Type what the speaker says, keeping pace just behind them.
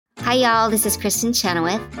Hi, y'all. This is Kristen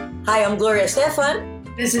Chenoweth. Hi, I'm Gloria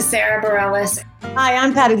Estefan. This is Sarah Bareilles. Hi,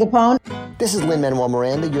 I'm Patti LuPone. This is Lin-Manuel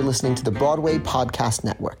Miranda. You're listening to the Broadway Podcast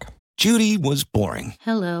Network. Judy was boring.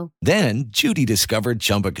 Hello. Then Judy discovered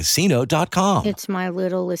ChumbaCasino.com. It's my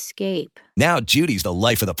little escape. Now Judy's the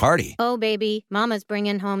life of the party. Oh, baby, mama's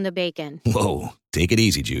bringing home the bacon. Whoa, take it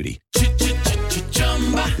easy, Judy.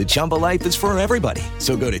 The Chumba life is for everybody.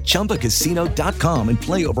 So go to ChumbaCasino.com and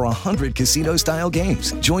play over 100 casino-style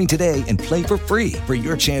games. Join today and play for free for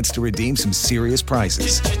your chance to redeem some serious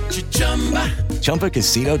prizes.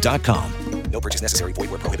 ChumbaCasino.com. No purchase necessary. Void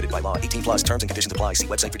where prohibited by law. 18 plus terms and conditions apply. See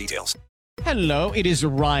website for details. Hello, it is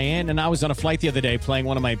Ryan, and I was on a flight the other day playing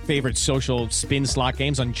one of my favorite social spin slot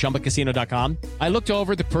games on ChumbaCasino.com. I looked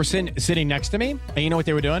over at the person sitting next to me, and you know what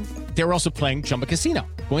they were doing? They were also playing Chumba Casino.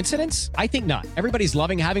 Coincidence? I think not. Everybody's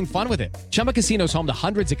loving having fun with it. Chumba Casino is home to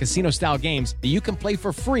hundreds of casino-style games that you can play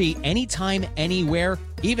for free anytime, anywhere,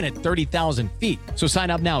 even at 30,000 feet. So sign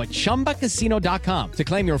up now at ChumbaCasino.com to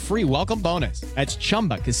claim your free welcome bonus. That's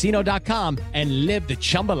ChumbaCasino.com and live the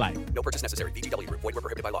Chumba life. No purchase necessary. VGW. Void where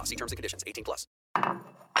prohibited by law. See terms and conditions. 18 plus.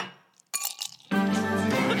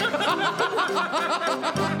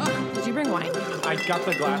 Did you bring wine? I got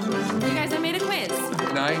the glasses. You guys, I made a quiz.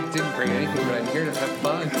 No, I didn't bring anything, but I'm here to have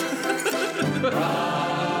fun.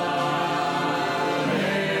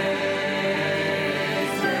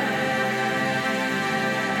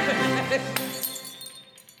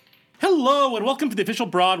 Hello, and welcome to the official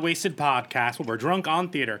Broad-Wasted podcast, where we're drunk on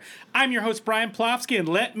theater. I'm your host, Brian Plofsky, and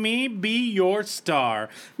let me be your star.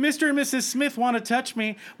 Mr. and Mrs. Smith want to touch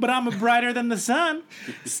me, but I'm brighter than the sun.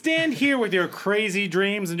 Stand here with your crazy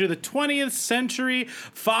dreams and do the 20th century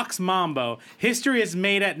Fox Mambo. History is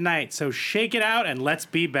made at night, so shake it out and let's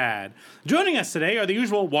be bad. Joining us today are the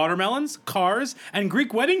usual watermelons, cars, and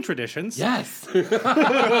Greek wedding traditions. Yes.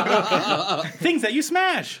 Things that you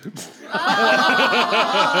smash.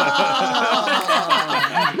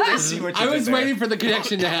 I was waiting for the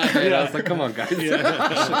connection to happen. Yeah. I was like, come on, guys.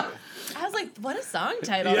 I was like, what a song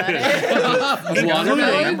title that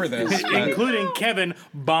is. Including Kevin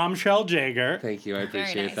Bombshell Jager. Thank you, I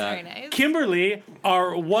appreciate that. Very nice. Kimberly,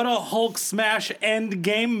 our What a Hulk Smash End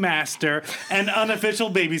Game Master and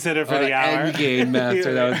unofficial babysitter for the hour. End Game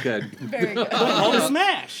Master, that was good. Very good. Hulk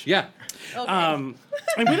Smash. Yeah. Okay.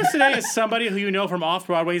 And with us today is somebody who you know from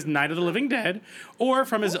Off-Broadway's Night of the Living Dead or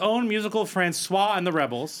from his own musical Francois and the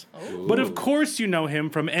Rebels. Ooh. But of course you know him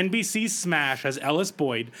from NBC's Smash as Ellis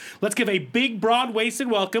Boyd. Let's give a big, broad-waisted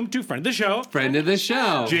welcome to friend of the show. Friend of the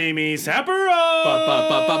show. Jamie Sapiro.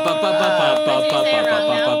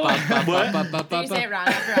 What? Did you say it wrong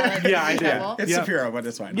after all that? Yeah, I did. It's Sapiro, but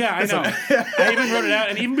it's fine. Yeah, I know. I even wrote it out,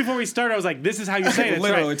 and even before we started, I was like, this is how you say it. It's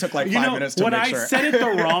literally right. took like 5 minutes to when make I sure. said it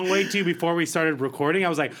the wrong way, too, before we started recording, I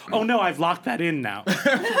was like, oh, no, I've locked that in now.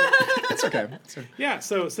 It's okay. Yeah,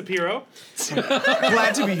 so Sapiro.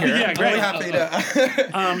 Glad to be here. Yeah, great. Really happy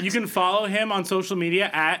to. You can follow him on social media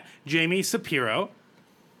at Jamie Sapiro.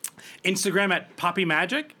 Instagram at Poppy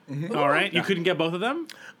Magic. Mm-hmm. All right. You couldn't get both of them?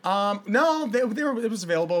 No, they were, it was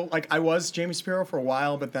available. Like, I was Jamie Sapiro for a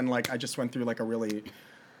while, but then, like, I just went through, like, a really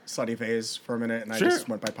slutty phase for a minute, and I just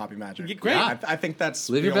went by Poppy Magic. Great. Yeah, I think that's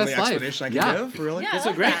Live the your only best life. explanation I can give, really. Yeah, It's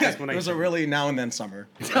a great explanation. It was a really now and then summer.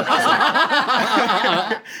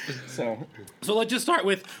 So let's just start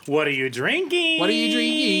with, what are you drinking? What are you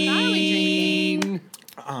drinking? What are we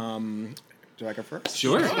drinking? do I go first?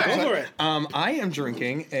 Sure. Go for it. I am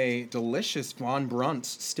drinking a delicious Von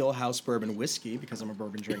Brunt's Stillhouse Bourbon Whiskey because I'm a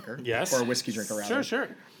bourbon drinker. Yes. Or a whiskey drinker, rather. Sure.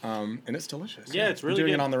 And it's delicious. Yeah, it's really I'm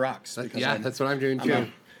doing good. it on the rocks. Yeah, that's what I'm doing too.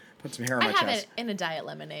 Put some hair on I my have chest. it in a diet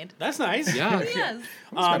lemonade. That's nice. Yeah. Yes.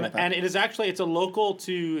 And it is actually it's a local to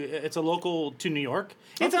New York.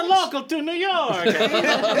 It's a local to New York.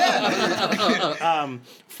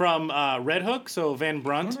 From Red Hook, so Van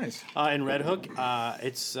Brunt in Red Hook.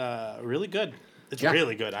 It's really good. It's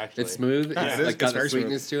really good, actually. It's smooth. Yeah, It's like got the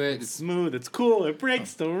sweetness to it. It's smooth. It's cool. It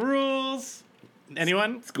breaks the rules.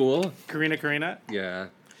 Anyone? It's cool. Karina? Yeah.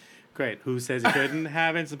 Great. Who says you couldn't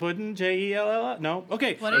have instant pudding? Jell? No?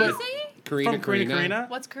 Okay. What are you saying? Karina.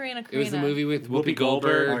 What's Karina? It was a movie with Whoopi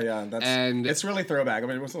Goldberg. Oh yeah, it's really throwback. I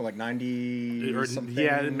mean, it was like 90 or something.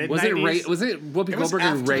 Yeah, mid-90s. Was it Whoopi Goldberg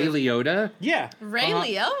and Ray Liotta? Yeah. Ray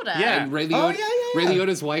Liotta. Yeah, and Ray Liotta. Oh, Ray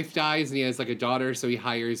Liotta's wife dies, and he has like a daughter, so he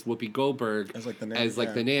hires Whoopi Goldberg as like the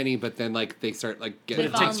nanny. But then like they start like getting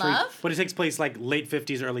fall in love. But it takes place like late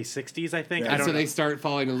 50s, early 60s, I think. Yeah. And so they start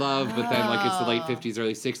falling in love, but then like it's the late 50s,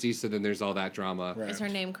 early 60s, so then there's all that drama. Right. Is her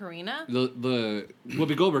name Karina? The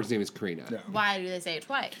Whoopi Goldberg's name is Karina. Yeah. Why do they say it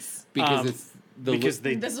twice? Because it's because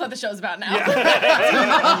they. This is what the show's about now.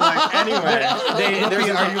 Anyway,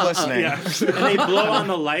 are you listening? Yeah. And they blow on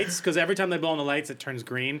the lights because every time they blow on the lights, it turns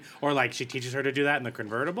green. Or like she teaches her to do that in the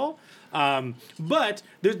convertible. But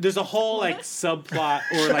there's a whole like subplot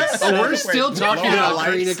or like. We're still talking about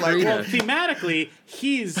Karina. Well, thematically,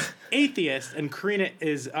 he's atheist and Karina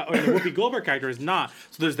is, or the Whoopi Goldberg character is not.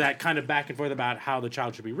 So there's that kind of back and forth about how the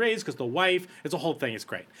child should be raised because the wife. It's a whole thing. It's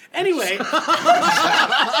great. Anyway, I'm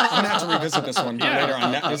gonna have to revisit this one later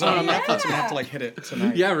on. Is it on Netflix? I'm gonna have to like hit it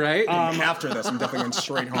tonight. Yeah, right. After this, I'm definitely going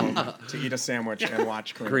straight home to eat a sandwich and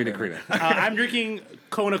watch Karina. I'm drinking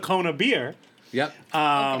Kona beer. Yep.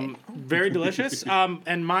 Very delicious.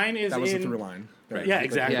 And mine is That was in. the through line. Right. Yeah,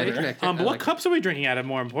 exactly. Yeah, connect it. But what cups are we drinking out of?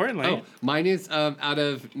 More importantly, Oh, mine is out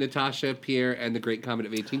of Natasha, Pierre, and the Great Comet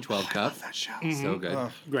of 1812 cup. That show. So good.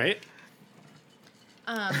 Great.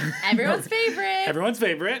 Everyone's favorite. Everyone's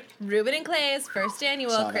favorite. Ruben and Clay's first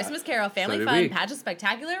annual Saw that. Christmas Carol Family did Fun we. Pageant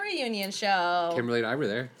Spectacular Reunion Show. Kimberly and I were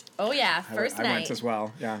there Oh yeah, I first went night. as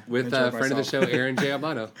well. Yeah. with Enjoyed friend of the show, myself. Aaron J.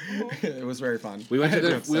 Albano. It was very fun. We went to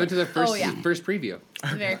the first Oh, yeah. first preview.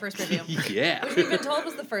 The very first review. Yeah. Which we've been told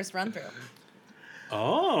was the first run through.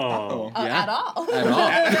 Oh. Yeah. At all. At all.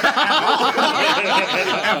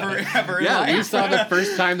 Ever. Yeah, you saw the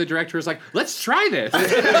first time the director was like, "Let's try this."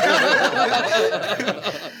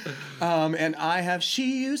 And I have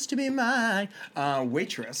She Used to Be My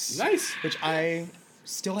Waitress. Nice. Which I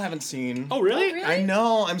still haven't seen. Oh, really? Oh, really? I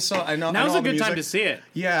know. I know. Now's I know a good time to music. see it.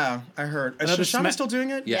 Yeah, I heard. Is Another Shoshana still doing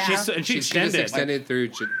it? Yeah, Yeah. She She just extended. extended through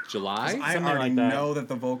July. I Something already like that. know that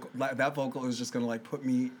the vocal is just gonna like put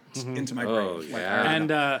me into my Oh, grave. Like, yeah. I already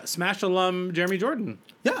know. And Smash alum Jeremy Jordan.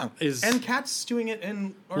 yeah, is- and Kat's doing it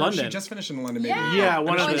in London. She just finished in London, maybe. Yeah,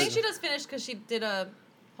 one Oh, of I the- think she just finished because she did a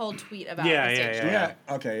whole tweet about Yeah, the yeah, stage. yeah.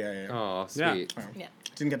 Yeah. Okay. Yeah. Oh, Yeah. sweet. Yeah.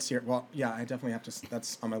 Didn't get to see it. Well, yeah, I definitely have to.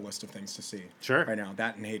 That's on my list of things to see. Sure. Right now,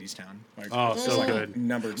 that and Hadestown. Like, Oh, it's so like good.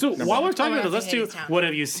 Number. So number while one. we're talking Oh, about this, let's do Hadestown. what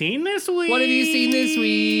have you seen this week? What have you seen this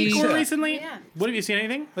week? Or Sure. recently? Yeah. What have you seen?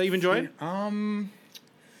 Anything that you've enjoyed?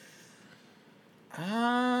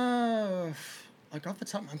 Like off the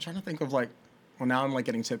top, I'm trying to think of like. Well, now I'm like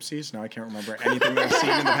getting tipsy, so now I can't remember anything that I've seen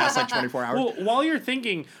in the past like 24 hours. Well, while you're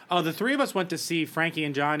thinking, the three of us went to see Frankie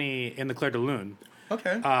and Johnny in the Claire de Lune.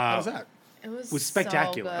 Okay. What was that? It was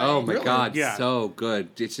spectacular. So good. Oh my Really? God, Yeah. so good.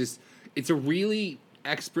 It's a really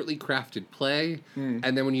expertly crafted play, and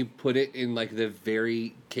then when you put it in like the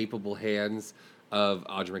very capable hands of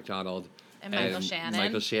Audra McDonald And Michael Shannon.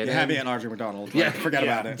 Michael Shannon. It had me at Audrey McDonald. Yeah. Like, forget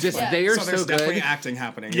about it. Just Yeah. they are so so, there's definitely good. acting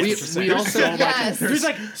happening. We- That's what we you're also- saying. Yes. There's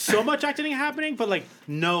like so much acting happening, but like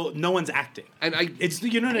no one's acting. And It's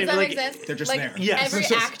you know what I mean? Does that Like make sense? they're just like, there. Yes. Every It's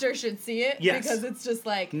just- actor should see it Yes. because it's just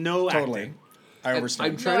like no Totally. acting. I I'm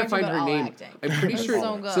overstand. trying to acting, find but her all name. acting. I'm pretty It's sure.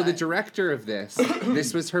 so good. So the director of this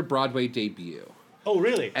was her Broadway debut. Oh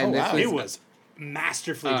really? And this It was- was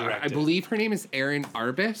masterfully directed. I believe her name is Erin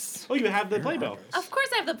Arbus. Oh, you have the playbill. Of course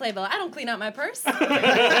I have the playbill. I don't clean out my purse.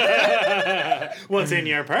 What's in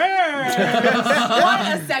your purse? What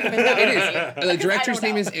a segment that It was. is. The director's I don't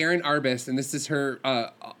name know. is Erin Arbus, and this is her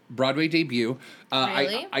Broadway debut.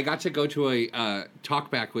 Really? I got to go to a talk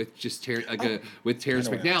back with with Terrence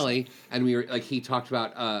McNally, and we were like he talked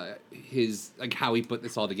about his like how he put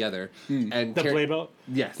this all together. And The playbill?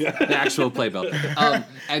 Yes, the actual playbill.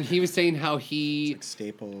 And he was saying how he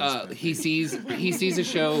Staples. he sees a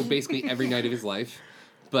show basically every night of his life,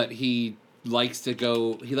 but he likes to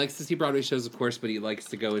see Broadway shows, of course, but he likes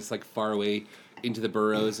to go as like far away into the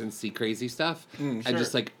boroughs and see crazy stuff, and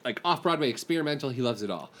just like off Broadway experimental. He loves it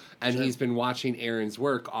all, and he's been watching Aaron's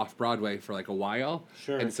work off Broadway for like a while.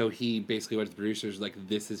 Sure. And so he basically went to the producers like,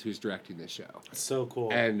 "This is who's directing this show." So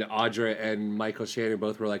cool. And Audra and Michael Shannon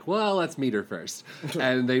both were like, "Well, let's meet her first."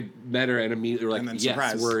 And they met her and immediately were And like, then "Yes,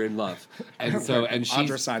 surprise. we're in love." And so and she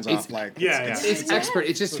Audra signs off like Yeah, it's expert.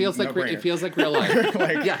 It just feels like no-brainer. it feels like real life.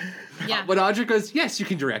 Like, Yeah. Yeah. When Audra goes, "Yes, you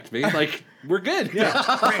can direct me." Like, we're good. great,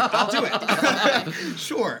 I'll do it.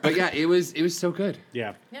 Sure. But yeah, it was so good.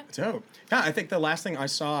 yeah. Dope. Yeah, I think the last thing I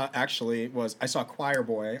saw actually was I saw Choir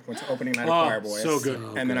Boy. Went to opening night of Oh, Choir Boy. so good.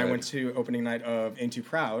 And then I good. went to opening night of Ain't Too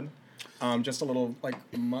Proud. Just a little like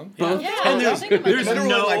month. Both- Yeah, And I was there's, thinking about there's that. Literally,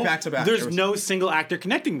 no like, back-to-back. There's There was- no single actor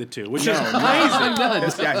connecting the two, which No, is no.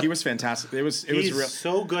 amazing. Yeah, he was fantastic. It was He's real.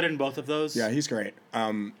 so good in both of those. Yeah, he's great.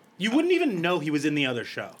 You wouldn't even know he was in the other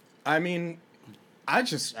show. I mean,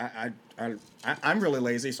 I'm really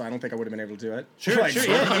lazy, so I don't think I would have been able to do it. Sure. I'm sure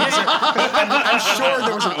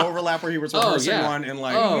there was an overlap where he was rehearsing one, and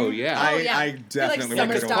like, I definitely like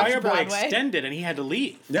went to Choir Boy extended, and he had to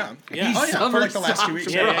leave. Yeah. Yeah. For like the last 2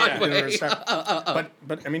 weeks. Yeah.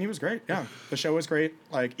 But I mean, he was great. Yeah, the show was great.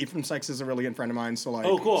 Like Ephraim Sykes is a really good friend of mine, so like,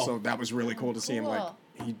 so that was really cool to see him. Like,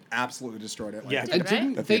 he absolutely destroyed it. Like, Yeah.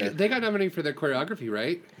 And they got nominated for their choreography,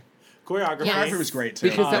 right? Choreography was great too.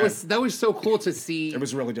 Because that was so cool to see. It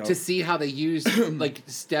was really dope to see how they used like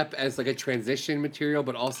step as like a transition material,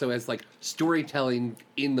 but also as like storytelling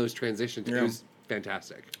in those transitions. It was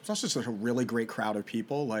fantastic. It was also just a really great crowd of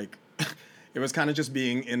people. Like, it was kind of just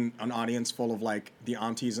being in an audience full of like the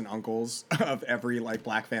aunties and uncles of every like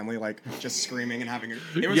black family, like just screaming and having. It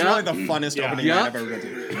was really the funnest opening night I've ever been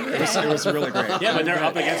to. It was really great. Yeah, but they're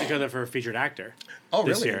up against each other for a featured actor. Oh,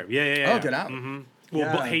 this really? year. Yeah. Oh, get out. Mm-hmm.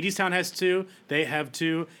 Well, Hadestown has 2. They have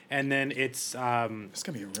 2, and then it's it's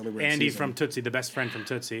gonna be a really weird Andy season. from Tootsie, the best friend from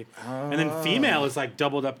Tootsie, and then female is like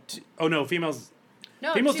doubled up. Females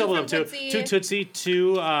doubled up too. 2 Tootsie,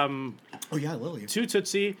 2. Lily. 2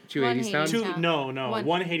 Tootsie, 2 Hadestown.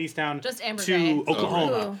 1 Hadestown, Just Amber 2 Gray.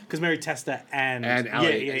 Oklahoma, because Mary Testa and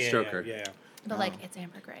Ali Stroker. Yeah. But like, it's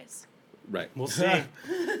Amber Gray's. Right. We'll see.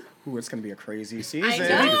 Ooh, it's gonna be a crazy season. I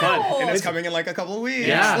know. Fun. And it's coming in like a couple of weeks.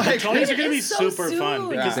 Yeah, Like, the Tonys are gonna be It's so super fun soon.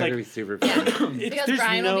 because They're like gonna be super fun. Because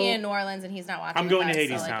Brian will be in New Orleans and he's not watching. I'm going to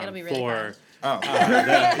with us, Hadestown so, like, it'll be really for. fun.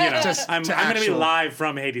 I'm going to be live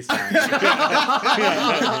from Hadestown.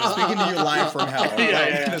 Speaking to you live from hell.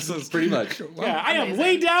 This is pretty much. Yeah, I am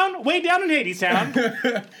way down in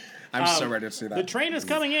Hadestown. I'm so ready to see that. The train is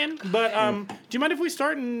coming in, but do you mind if we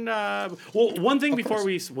start? And one thing before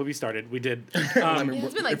we started, we did. It's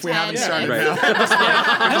been like if we 10 haven't started minutes. now,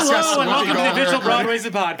 Hello and welcome to the official Broadway's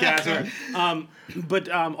podcast. But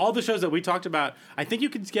all the shows that we talked about, I think you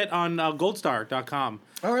can get on goldstar.com.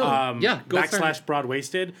 Oh, really? /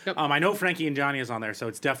 Broadwasted. Yep. I know Frankie and Johnny is on there, so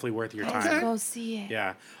it's definitely worth your time. Go see it.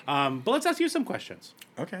 Yeah. But let's ask you some questions.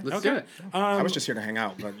 Okay. Let's do it. I was just here to hang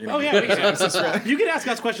out, but you know. Oh yeah, you can ask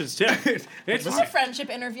us questions too. It's a friendship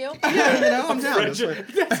interview. I'm down.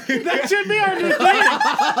 That should be our new thing.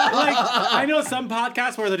 Like, I know some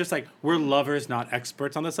podcasts where they're just like, we're lovers, not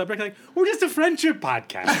experts on the subject. Like, we're just a friendship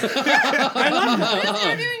podcast. I love that. Just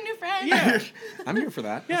interviewing new friends. Yeah. I'm here for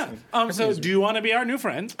that. Yeah. So, do you want to be our new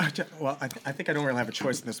friend? Well, I think I don't really have a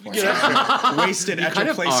choice at this point. Wasted at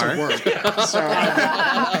your place of work.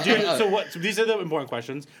 So these are the important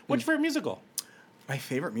questions. What's your favorite musical? My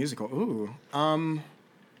favorite musical? Ooh.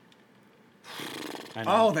 I know.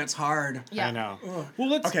 Oh, that's hard. Yeah. I know. Well,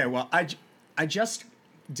 let's. Okay, well, I just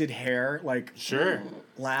did Hair like Sure.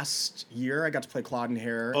 last year. I got to play Claude in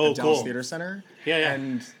Hair Oh, at Dallas cool. Theater Center. Yeah.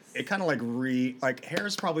 And it kind of like Hair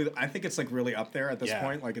is probably, I think it's like really up there at this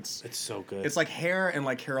point. Like it's so good. It's like Hair and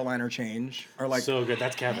like Carolina Change are like so good.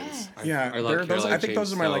 That's Kevin's. Yeah, I love I think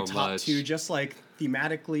those are my like so top much. 2, just like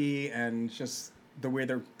thematically and just the way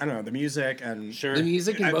they're, I don't know, the music and Sure. The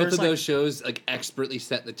music in both there's, of like- those shows like expertly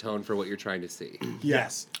set the tone for what you're trying to see.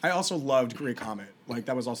 Yes. I also loved Great Comet. Like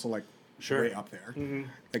that was also like way up there.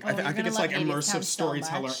 Like I think it's like immersive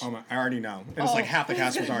storyteller. I already know. And it's like half the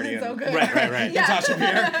cast was already in. So good. Right. Natasha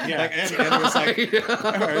Pierre. Yeah. Like and it was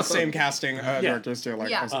like same casting directors too.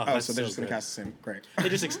 Like Yeah. I was like, that's so they're so just gonna good. cast the same. Great. They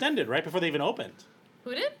just extended right before they even opened.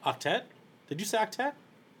 Who did? Octet? Did you say Octet?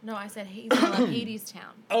 No, I said Hadestown.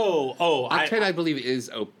 Oh, Octet, I believe, is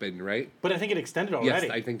open, right? But I think it extended already.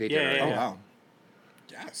 I think they did Yeah, already. yeah, Oh yeah. wow.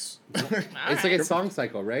 Yes. It's like a song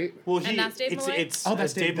cycle, right? Well, And that's Dave Malloy? It's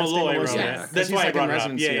that's Dave Dave Malloy. Malloy wrote Yeah. it. That's He's why I like in brought it up.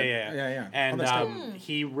 residency. Yeah. Oh, And that's dope.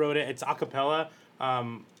 he wrote it. It's a cappella.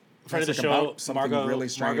 Friend of the It's like show, about something really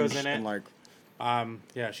strange Margot's in it. and like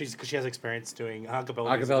Yeah, because she has experience doing a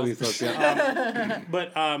cappella. Acapella musicals, yeah.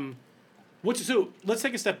 But so let's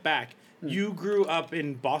take a step back. You grew up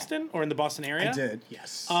in Boston or in the Boston area? I did.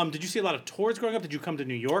 Yes. Did you see a lot of tours growing up? Did you come to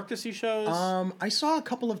New York to see shows? I saw a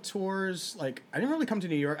couple of tours. Like, I didn't really come to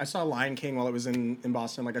New York. I saw Lion King while it was in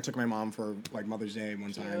Boston. Like, I took my mom for like Mother's Day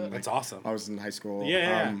one time. Like, That's awesome. I was in high school.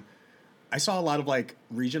 Yeah. I saw a lot of like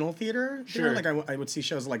regional theater. Sure. Like I would see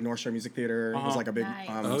shows at, like North Shore Music Theater. It was like a big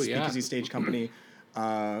Nice. speakeasy stage company.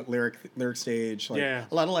 Lyric stage. Like a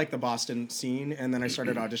lot of like the Boston scene. And then I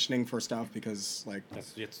started auditioning for stuff because like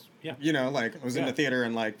you know, like I was in the theater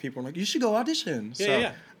and like people were like, you should go audition.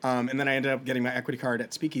 And then I ended up getting my equity card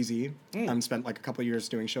at Speakeasy. Spent like a couple of years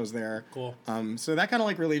doing shows there. Cool. So that kind of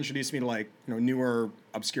like really introduced me to like, you know, newer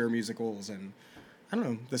obscure musicals and I don't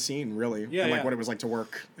know, the scene really. And like what it was like to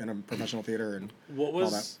work in a professional theater and what all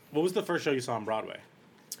that. was the first show you saw on Broadway?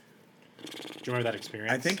 Do you remember that experience?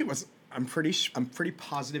 I think it was I'm pretty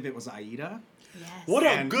positive it was Aida. What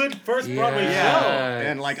a good first Broadway show.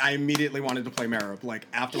 And like I immediately wanted to play Merib. Like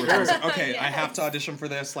afterwards, I was like, okay, I have to audition for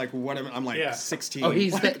this. Like what? I'm like 16. Oh,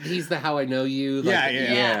 he's the How I Know You. Like,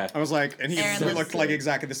 yeah. I was like, and we looked like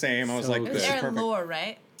exactly the same. I was like, It was this is Aaron perfect. Lohr,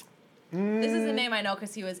 right? This is a name I know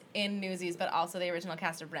because he was in Newsies, but also the original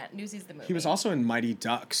cast of Rent. Newsies the movie. He was also in Mighty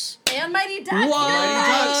Ducks. And Mighty Ducks.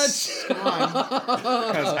 What? Come on.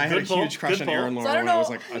 Because I had a huge crush on Aaron Lohr when I was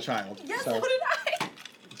like a child. Yes, so did I.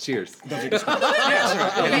 Cheers. Same type.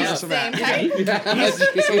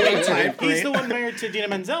 He's the one married to Dina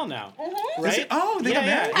Menzel now, right? Oh, they got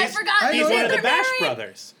married. I forgot. He's one of the Bash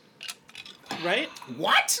brothers. Right?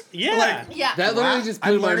 What? Yeah. Like, That literally just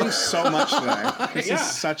blew I'm my learning mind. so much today. This is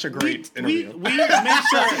such a great interview. We make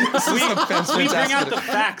sure we bring out the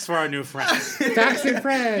facts for our new friends. Facts and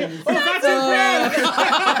friends. Oh, Facts and friends.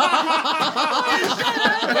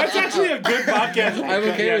 That's actually a good podcast. I'm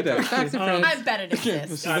okay with that. Facts and friends. I bet it exists.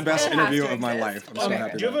 This is the best interview of my life. I'm so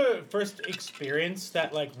happy. Do you have a first experience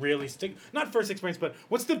that like really not first experience, but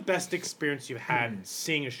what's the best experience you've had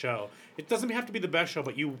seeing a show? It doesn't have to be the best show,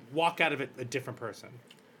 but you walk out of it a different person.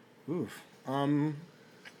 Oof. God,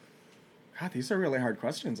 these are really hard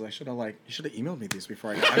questions. You should have emailed me these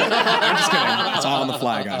before I got I'm just kidding. It's all on the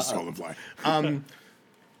fly, guys. It's all on the fly.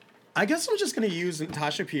 I guess I'm just gonna use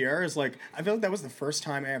Natasha Pierre as like I feel like that was the first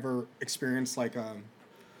time I ever experienced like an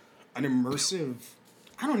immersive.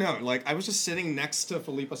 I don't know. Like I was just sitting next to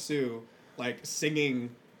Philippa Soo, like singing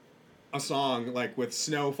a song like with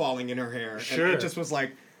snow falling in her hair, and it just was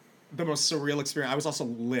like the most surreal experience. I was also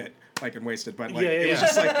lit, like and wasted, but like it was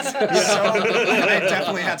just like so. I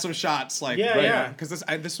definitely had some shots, like because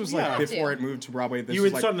this was like before it moved to Broadway. This you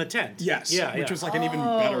was were like, in the tent, which was like an even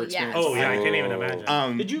better experience. Oh yeah, I can't even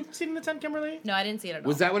imagine. Did you see it in the tent, Kimberly? No, I didn't see it at all.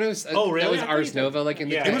 Was that when it was? Oh really? That was Ars Nova, like in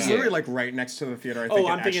the. It was literally like right next to the theater. I think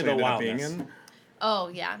I'm thinking the Wildness. Oh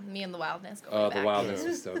yeah, Me and the Wildness. Oh, the Wildness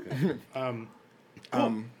was so good.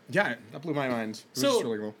 Yeah, that blew my mind. It was just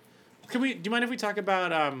really cool. Do you mind if we talk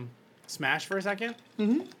about Smash for a second?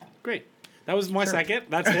 Mm-hmm. Great. That was my second.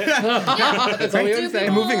 That's it. That's all we have to say.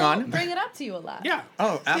 Moving on. Bring it up to you a lot. Yeah.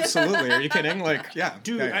 Oh, absolutely. Are you kidding? Like, yeah.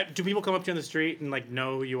 Do people come up to you on the street and like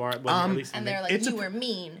know who you are? Well, at least and they're like, you were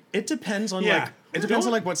mean. It depends on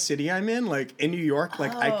like what city I'm in. Like in New York,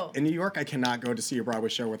 like I cannot go to see a Broadway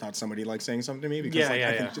show without somebody like saying something to me because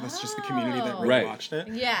I think that's just the community that really watched it.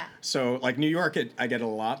 Yeah. So like New York, I get it a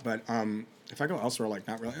lot, but if I go elsewhere, like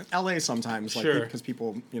not really. LA sometimes, like because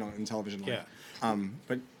people in television. Like,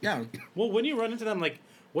 but yeah. Well, when you run into them, like,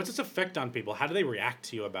 what's its effect on people? How do they react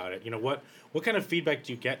to you about it? What kind of feedback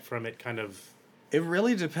do you get from it? Kind of. It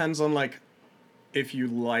really depends on like if you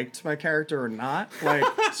liked my character or not. Like,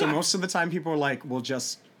 so most of the time people are like, will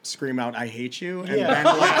just scream out, "I hate you," and then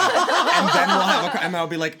we'll have and I'll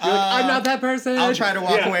be like, I'm not that person. I'll try to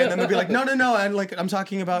walk away, and then they'll be like, no, I'm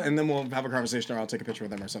talking about, and then we'll have a conversation, or I'll take a picture with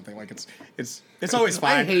them or something. Like it's always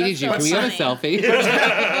fine. I hated you. Can we have a selfie?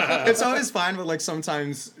 It's always fine, but like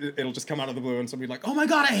sometimes it'll just come out of the blue, and somebody's like, "Oh my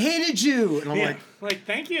god, I hated you," and I'm like,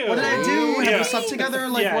 thank you. What did I do? Have we slept together?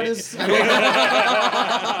 Like, what is? Do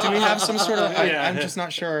we have some sort of? I'm just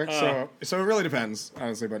not sure. So it really depends,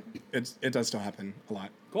 honestly, but it does still happen a lot.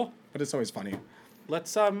 Cool, but it's always funny.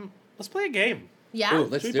 Let's play a game. Yeah. Ooh,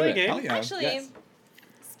 let's Should we do play it. a game? Yeah. Actually,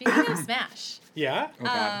 speaking of Smash. Yeah. Oh,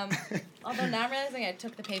 God. Although now I'm realizing I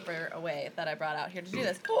took the paper away that I brought out here to do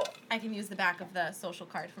this. Cool. I can use the back of the social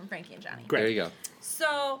card from Frankie and Johnny. Great. There you go.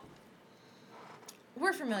 So,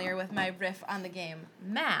 we're familiar with my riff on the game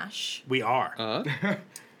MASH, We are.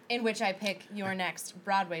 in which I pick your next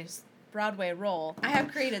Broadway role. I have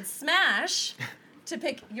created Smash to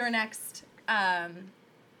pick your next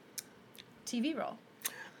TV role.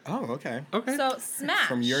 Oh, okay. Okay. So Smash.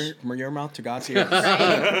 From your mouth to God's ears.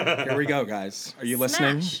 Here we go, guys. Are you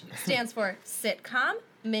listening? Smash stands for sitcom,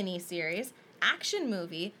 miniseries, action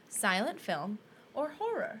movie, silent film, or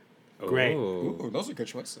horror. Great. Ooh, those are good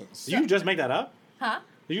choices. Did you just make that up? Huh?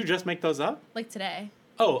 Did you just make those up? Like today.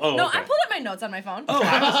 Oh. No, okay. I pulled up my notes on my phone.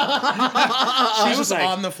 She's just like-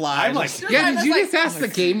 on the fly. I'm like, just- Yeah, did you just ask the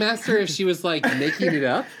game master if she was like making it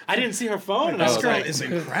up? I didn't see her phone. And I this was girl like, is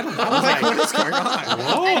incredible. I was like, what is going on?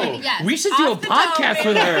 whoa. Yes, We should do a off the podcast dome,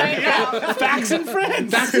 with her. right now. Facts and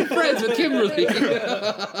friends. Facts and friends with Kimberly.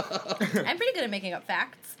 I'm pretty good at making up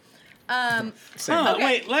facts. Okay.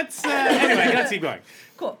 Wait, anyway, let's keep going.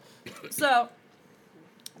 Cool. So,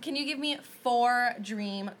 can you give me 4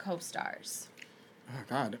 dream co-stars? Oh,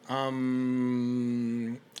 God. We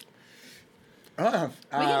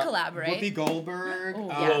can collaborate. Whoopi Goldberg. Ooh,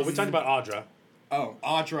 Well, yes. we talked about Audra.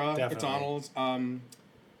 Audra Definitely. McDonald.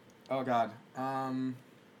 Oh, God.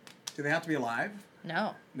 Do they have to be alive?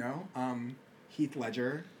 No. No. Heath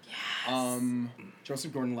Ledger. Yes.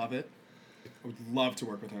 Joseph Gordon-Levitt. I would love to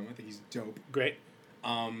work with him. I think he's dope. Great.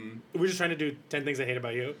 We're just trying to do 10 Things I Hate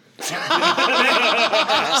About You.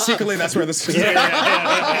 Secretly, that's where this is.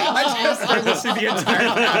 I listened to the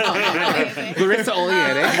entire Larissa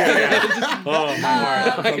Olianic. Oh,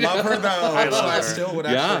 my I love her, though. I love her. I still would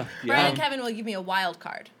actually... Brian and Kevin will give me a wild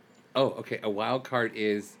card. Oh, okay. A wild card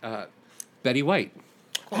is Betty White.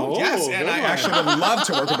 Oh, yes, and I actually would love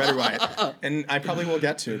to work with Betty White. And I probably will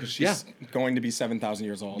get to, because she's going to be 7,000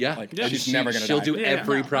 years old. Yeah. Like, she's never going to die. She'll do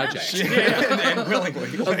every project. and willingly.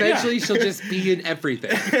 Eventually, she'll just be in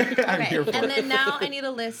everything. I'm here for And it. then now I need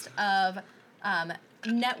a list of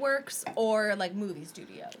networks or like movie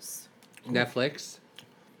studios. Netflix.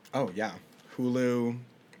 Oh, yeah. Hulu.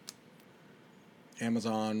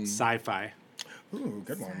 Amazon. Sci-fi. Ooh,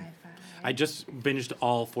 good one. I just binged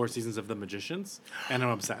all 4 seasons of The Magicians, and I'm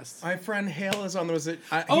obsessed. My friend Hale is on those. He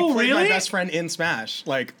Oh, played really? my best friend in Smash,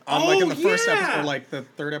 like in the first yeah. episode, or like the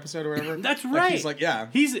third episode or whatever. That's Like, right. he's like, yeah,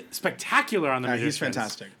 He's spectacular on The Magicians. he's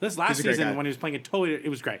fantastic. This last He's a great season, guy. when he was playing it, it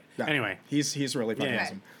was great. Yeah. Anyway. he's really fucking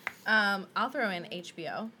Yeah. awesome. I'll throw in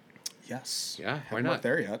HBO Yes. Yeah, why Haven't not? worked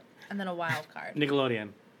there yet. and then a wild card. Nickelodeon.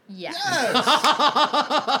 Yeah.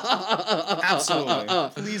 Absolutely.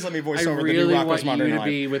 Please let me voice I over the really new want Rocco's you Modern to Life.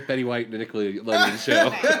 be with Betty White in the Nickelodeon show.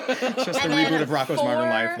 Just the And then reboot of Rocco's Modern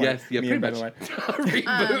Life. Like, Yes, yeah, me pretty and Betty much. White.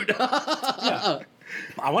 Reboot.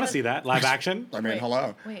 I want to see that. Live action. I mean,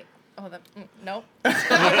 hello. Wait. Oh, nope. I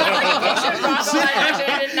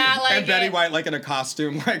did not like And Betty it. White, like in a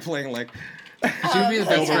costume, like playing like. She would be the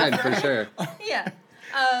best friend for sure. Yeah.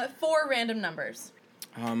 4 random numbers.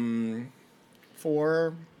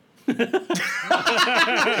 4. Wow,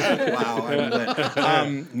 I'm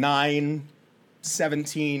lit. 9,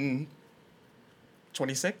 17,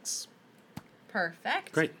 26.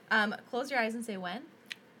 Perfect. Great. Close your eyes and say when.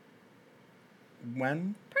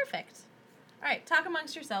 When? Perfect. All right. Talk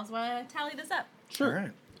amongst yourselves while I tally this up.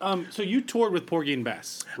 Sure. All right. So you toured with Porgy and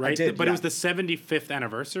Bess, right? did, But yeah. it was the 75th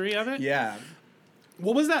anniversary of it? Yeah.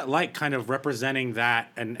 What was that like, kind of representing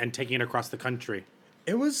that and taking it across the country?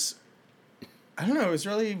 It was, I don't know, it was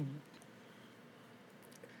really,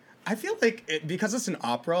 I feel like because it's an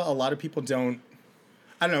opera, a lot of people don't,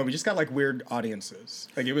 I don't know, we just got like weird audiences.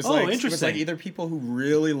 Like it was it was interesting. like either people who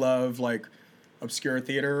really love like obscure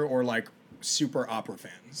theater or like super opera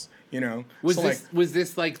fans, you know? Was So, this was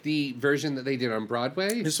this like the version that they did on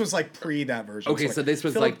Broadway? This was like pre that version. Okay, so this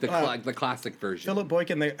was Philip, like the classic version. Philip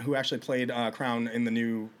Boykin, who actually played Crown in the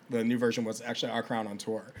new version, was actually our Crown on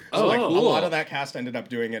tour. Oh, So like cool. a lot of that cast ended up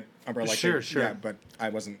doing it. Like Sure. Yeah, but I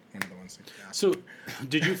wasn't one of the ones. So,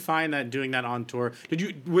 did you find that doing that on tour?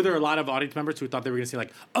 Were there a lot of audience members who thought they were going to see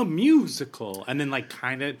like a musical, and then like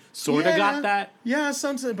kind of sort of got that? Yeah,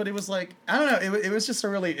 something. But it was like I don't know. It was just a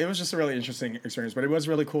really interesting experience. But it was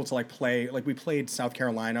really cool to like play. Like we played South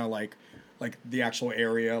Carolina, like the actual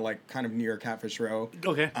area, like kind of near Catfish Row.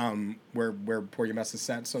 Okay. Where Porgy and Bess is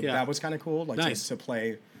set. So Yeah. that was kind of cool. Like Nice. to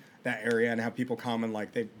play that area and have people come and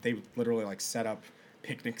like they literally like set up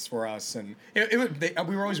picnics for us, and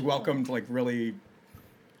we were always welcomed like really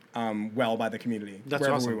well by the community. That's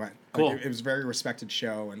wherever awesome. we went. Cool. Like, it was a very respected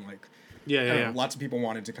show, and like I Yeah. don't know, lots of people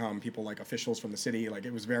wanted to come. People like officials from the city. Like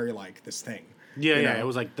it was very like this thing. Yeah. you Yeah. know? It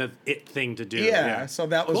was like the it thing to do. Yeah, so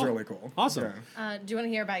that was Cool. really cool. Awesome. Yeah. Do you want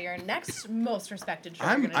to hear about your next most respected show?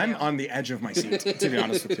 I'm you're gonna do? on the edge of my seat, to be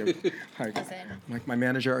honest with you. Listen. Like my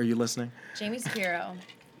manager, are you listening? Jamie Shapiro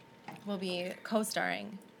will be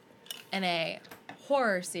co-starring in a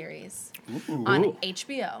horror series on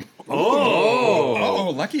HBO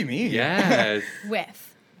Oh, lucky me. Yes. with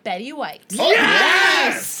Betty White.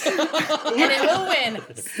 Yes! And it will win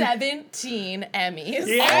 17 Emmys. Can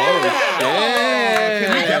we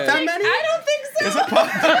get that many? I don't think so. Is it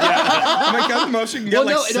possible? Oh my God, the motion can get Well,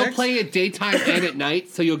 like no, 6? it'll play at daytime and at night,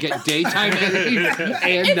 so you'll get daytime and It's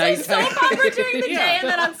a nighttime. soap opera during the day, and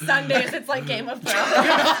then on Sundays it's like Game of Thrones.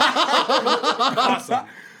 Awesome.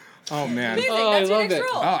 Oh man. Amazing. Oh, That's I your love next it.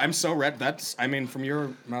 role. Oh, I'm so red. That's, I mean, from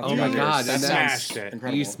your mouth. Oh to my yours, God, that and sounds smashed it.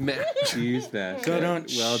 incredible. You smashed. Good on-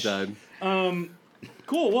 Well done.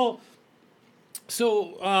 Cool. Well,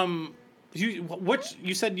 so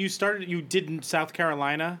you said you did in South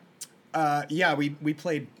Carolina? Yeah, we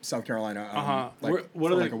played South Carolina. Like, What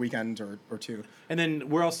for are like the- a weekend or two. And then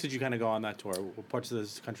where else did you kind of go on that tour? What parts of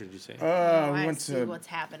this country did you see? We I went see to what's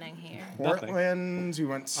happening here. Portland. We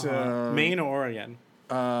went to Maine or Oregon?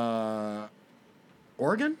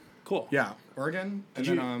 Oregon. Cool. Yeah, Oregon. And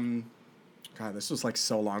then God, this was like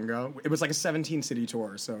so long ago. It was like a 17-city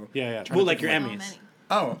tour. So Yeah. trying Well, to like think your of- So Emmys. many.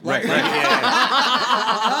 Oh, Right. right. Yeah.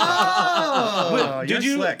 Oh, Did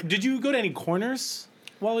you're slick. you go to any corners?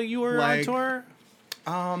 while you were Like, on tour?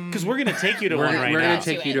 Because we're gonna take you to We're one right now. going to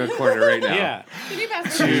take you to a corner right now. Yeah. Can you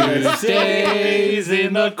pass me Tuesdays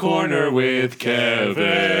in the corner with Kevin.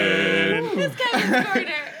 It's Kevin's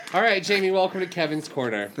corner. All right, Jamie, welcome to Kevin's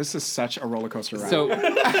Corner. This is such a roller coaster ride. So,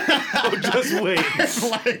 Just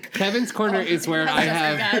wait. Kevin's Corner is where I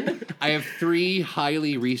have 3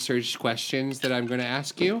 highly researched questions that I'm going to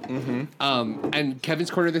ask you. And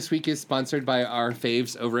Kevin's Corner this week is sponsored by our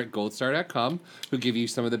faves over at goldstar.com, who give you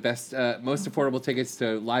some of the best, most affordable tickets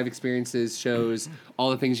to live experiences, shows, all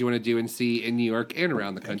the things you want to do and see in New York and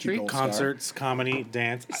around the country. Concerts, comedy,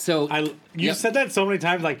 dance. So you said that so many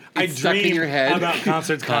times, like it's I stuck in dream your head. about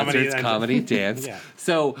concerts, comedy, dance. Yeah.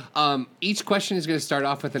 So each question is going to start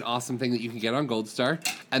off with an awesome thing that you can get on Gold Star,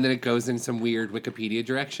 and then it goes in some weird Wikipedia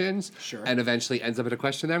directions, and eventually ends up at a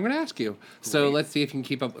question that I'm going to ask you. So let's see if you can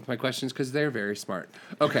keep up with my questions because they're very smart.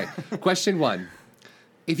 Okay, question 1.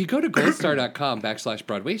 If you go to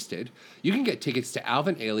goldstar.com/broadwasted, you can get tickets to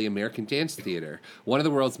Alvin Ailey American Dance Theater, one of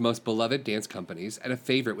the world's most beloved dance companies and a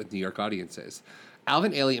favorite with New York audiences.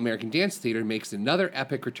 Alvin Ailey American Dance Theater makes another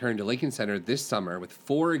epic return to Lincoln Center this summer with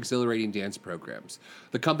 4 exhilarating dance programs.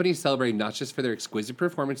 The company is celebrating not just for their exquisite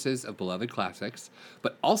performances of beloved classics,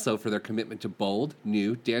 but also for their commitment to bold,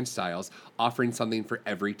 new dance styles, offering something for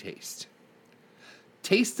every taste.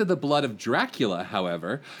 Taste of the Blood of Dracula,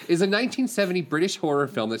 however, is a 1970 British horror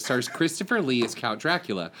film that stars Christopher Lee as Count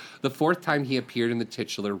Dracula, the 4th time he appeared in the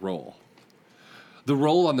titular role. The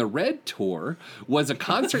Roll on the Red Tour was a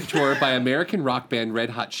concert tour by American rock band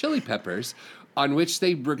Red Hot Chili Peppers, on which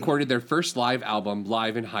they recorded their first live album,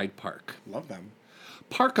 Live in Hyde Park. Love them.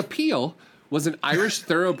 Park Appeal was an Irish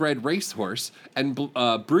thoroughbred racehorse and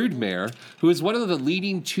broodmare who was one of the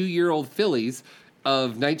leading 2-year-old fillies of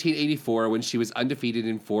 1984 when she was undefeated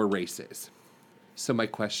in 4 races. So my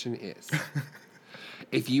question is,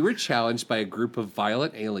 if you were challenged by a group of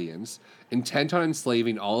violent aliens intent on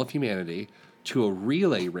enslaving all of humanity to a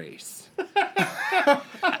relay race,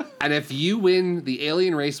 and if you win, the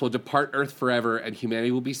alien race will depart Earth forever and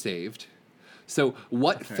humanity will be saved. So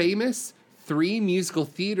what famous 3 musical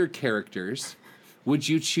theater characters would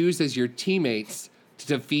you choose as your teammates to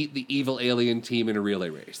defeat the evil alien team in a relay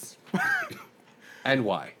race? And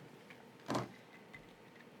why?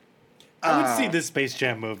 I would see this Space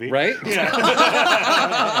Jam movie. Right? Yeah. Is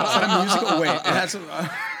that a musical? Wait, it has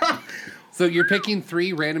So you're picking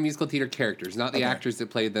 3 random musical theater characters, not the actors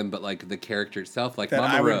that played them, but like the character itself, like that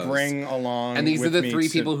Mama I would Rose. bring along. And these are with the me 3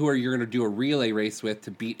 to- people who you're going to do a relay race with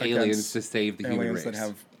to beat aliens to save the human race. Aliens that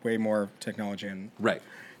have way more technology and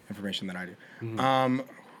information than I do.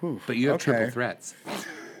 But you have triple threats.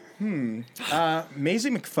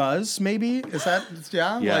 Maisie McFuzz, maybe? Is that,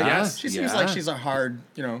 Yeah. Like, Yes. she seems Yeah. like she's a hard,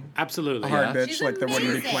 absolutely, a hard Yeah. bitch, She's like that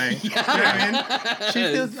wouldn't be amazing. playing. You know what I mean? She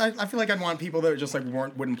feels, I feel like I'd want people that just like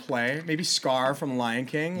wouldn't play. Maybe Scar from Lion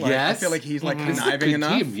King. Like, I Yes. feel like he's like This is a conniving good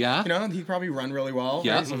enough. team, yeah. You know, he'd probably run really well.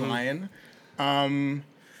 Yeah. Right? He's a lion. How many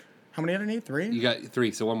did I need? 3? You got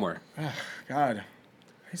 3, so one more. God. I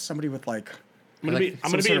need somebody with like. I'm gonna be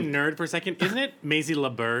some a sort of- nerd for a second. Isn't it Maisie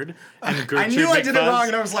LeBird and Gertrude I knew I did it McFuzz? wrong,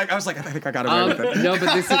 and I was like, I think I got away with it. No,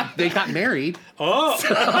 but they got married. Oh,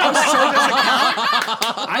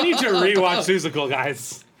 I need to rewatch Seussical,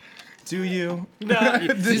 guys. Do you? No,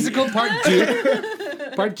 Physical part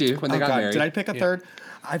 2. Part 2, when they got married. Did I pick a third?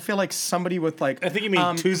 I feel like somebody with like. I think you mean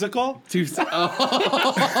Tusical.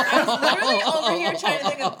 Literally over here trying to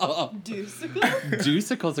think of Deucicle.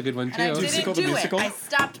 Deucicle's a good one, too. And I didn't Deucicle the do it. musical? I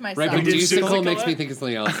stopped myself. Right, but did Deucicle Deucicle makes it? me think of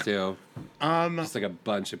something else, too. Just like a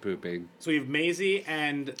bunch of pooping. So we have Maisie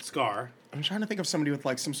and Scar. I'm trying to think of somebody with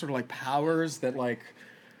like some sort of like powers that like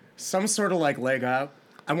some sort of like leg up.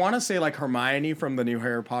 I want to say like Hermione from the new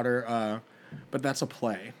Harry Potter, but that's a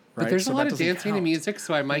play, right? But there's So a lot that of doesn't dancing and count. music,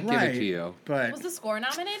 so I might give it to you. But Was the score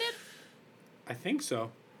nominated? I think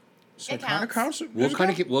so. so It it kind of counts. counts.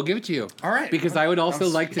 We'll give it to you. All right. Because I would also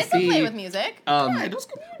like to It's see. a play with music. Right, let's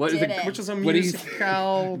go. What is Did it? it. Which is a What he's-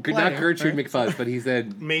 musical play, Not Gertrude right? McFuzz, but he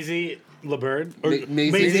said Maisie LeBird or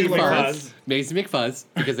Maisie McFuzz McFuzz. Maisie McFuzz,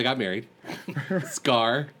 because they got married.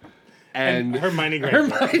 Scar. And Hermione Granger.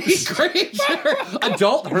 Hermione Granger.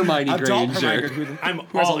 Adult Hermione Adult Granger. Hermione, who I'm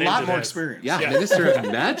has a all lot into more this. experience. Yeah, Minister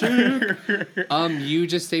of Magic. You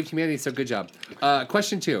just saved humanity, so good job.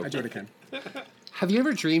 Question 2. I do it again. Have you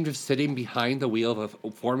ever dreamed of sitting behind the wheel of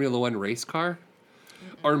a Formula One race car?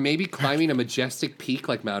 Or maybe climbing a majestic peak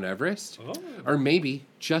like Mount Everest? Or maybe,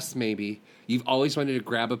 just maybe, you've always wanted to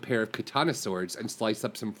grab a pair of katana swords and slice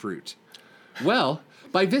up some fruit. Well,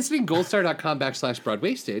 by visiting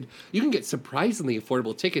goldstar.com/broadwasted, you can get surprisingly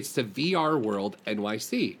affordable tickets to VR World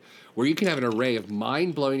NYC, where you can have an array of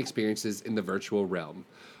mind-blowing experiences in the virtual realm.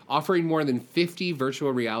 Offering more than 50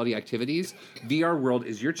 virtual reality activities, VR World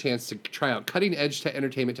is your chance to try out cutting-edge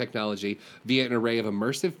entertainment technology via an array of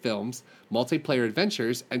immersive films, multiplayer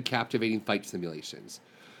adventures, and captivating fight simulations.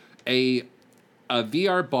 A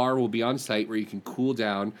VR bar will be on site where you can cool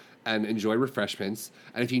down and enjoy refreshments.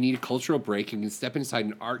 And if you need a cultural break, you can step inside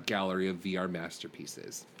an art gallery of VR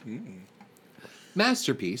masterpieces.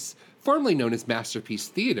 Masterpiece, formerly known as Masterpiece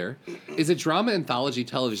Theater, is a drama anthology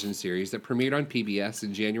television series that premiered on PBS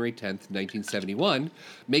in January 10th, 1971,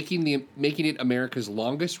 making it America's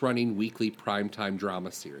longest-running weekly primetime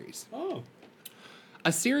drama series. Oh.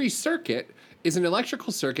 A series circuit is an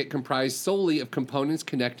electrical circuit comprised solely of components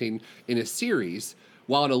connecting in a series,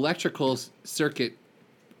 while an electrical circuit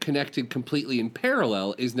connected completely in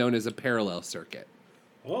parallel is known as a parallel circuit.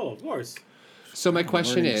 Oh, of course. So my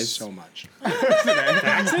question is... so much.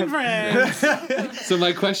 Facts and friends. So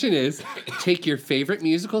my question is, take your favorite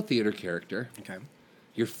musical theater character, Okay.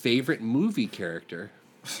 your favorite movie character,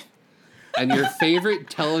 and your favorite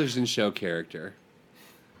television show character,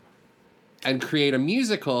 and create a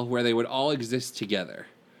musical where they would all exist together.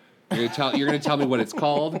 You're gonna tell me what it's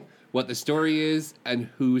called, what the story is, and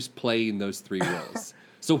who's playing those three roles.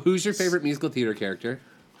 So who's your favorite musical theater character?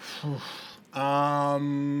 Oh,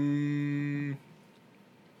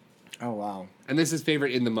 wow. And this is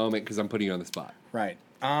favorite in the moment because I'm putting you on the spot. Right.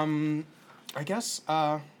 I guess,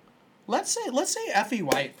 let's say Effie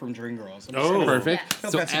White from Dreamgirls. Oh, perfect. Yeah.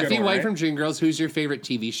 So That's a good Effie one, White right? from Dreamgirls, who's your favorite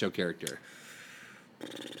TV show character?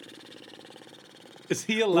 Is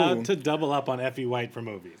he allowed to double up on Effie White for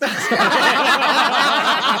movies?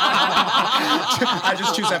 I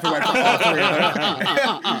just choose Effie White for all three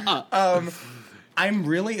of them. I'm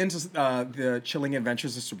really into the Chilling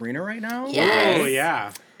Adventures of Sabrina right now. Yes. Oh,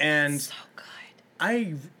 yeah. And so good.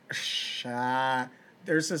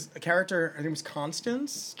 There's this character, I think it was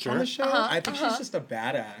Constance on the show. I think she's just a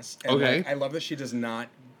badass. And Okay. I love that she does not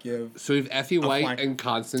give. So we have Effie White and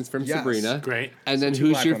Constance from Yes. Sabrina. Great. And then Two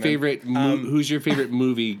who's black your women. favorite? Who's your favorite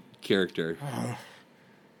movie character?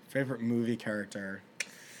 Favorite movie character.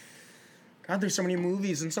 God, there's so many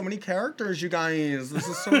movies and so many characters, you guys. This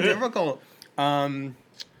is so difficult.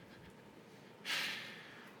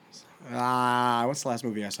 What's the last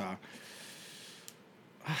movie I saw?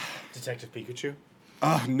 Detective Pikachu?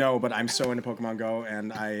 Oh, no, but I'm so into Pokemon Go,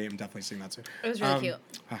 and I am definitely seeing that too. It was really cute.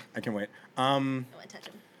 I can't wait. I want to touch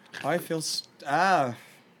him. I feel...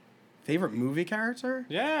 favorite movie character?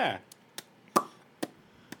 Yeah.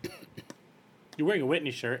 You're wearing a Whitney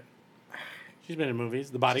shirt. She's been in movies.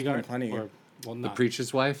 The Bodyguard. plenty. The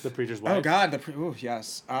Preacher's Wife? The Preacher's Wife. Oh, God.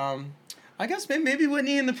 Yes. I guess maybe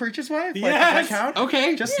Whitney and the Preacher's Wife? Like, Yes! does that count?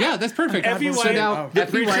 Okay, yeah, that's perfect. Effie So White, now, the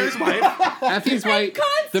Effie Preacher's White, Wife. Effie's White,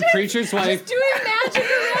 the Preacher's Wife, Doing magic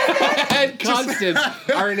around. and Constance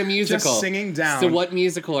are in a musical. Just singing down. So what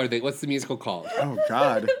musical are they? What's the musical called? Oh,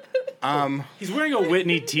 God. He's wearing a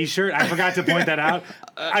Whitney t-shirt. I forgot to point that out.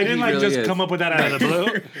 I didn't He really just is. come up with that out of the blue.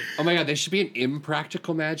 Oh my God, there should be an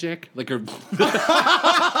Impractical Magic, like a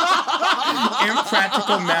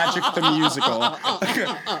Impractical Magic the musical.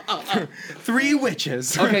 Three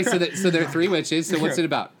witches. Okay, so there are three witches. So what's it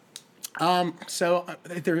about? So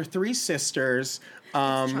there are three sisters.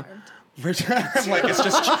 Like it's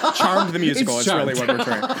just Charmed the musical. It's It's really what we're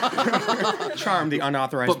trying. Charmed the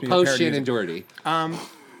unauthorized But post parody Shannon musical. Doherty.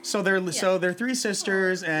 So they're three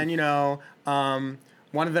sisters, and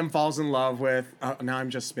one of them falls in love with. Now I'm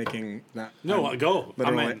just making that. No, go.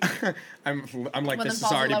 Literally, I'm like One of this them has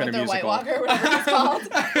falls already in love been a with their musical. White Walker, whatever it's called.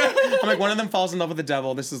 I'm like, one of them falls in love with the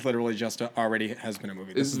devil. This is literally just already has been a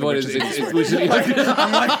movie. This is The what Witches it and is. Eastwood. It's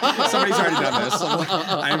I'm like, somebody's already done this.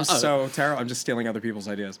 I'm so terrible. I'm just stealing other people's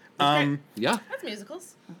ideas. Yeah, That's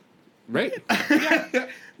musicals. right.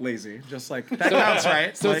 Lazy, just like that counts,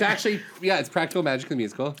 right? So it's Like- actually, it's Practical Magic the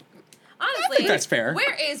musical. Honestly, think that's fair.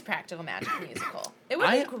 Where is Practical Magic the musical? It would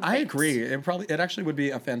be great. I agree. It actually would be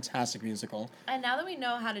a fantastic musical. And now that we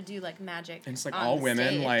know how to do like magic, And it's like on all the women.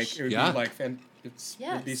 stage, Like it would Yeah. be like it'd be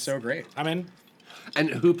Yes. so great. I'm in. And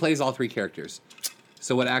who plays all three characters?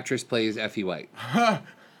 So what actress plays Effie White?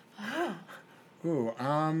 Ooh,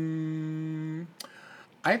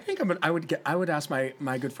 I think I would ask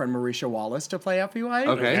my good friend Marisha Wallace to play Effie White.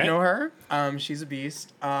 Okay. You know her? She's a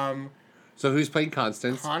beast. So who's playing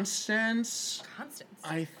Constance? Constance. Constance.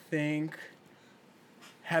 I think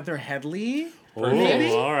Heather Headley. Oh,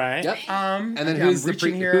 all right. Yep. And then okay, who's I'm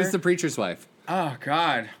reaching here. who's the preacher's wife? Oh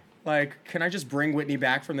God. Like, can I just bring Whitney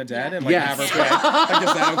back from the dead and like Yes. have her play? Like,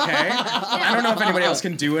 is that okay? I don't know if anybody else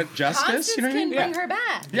can do it justice. Constance You know what I can mean? bring her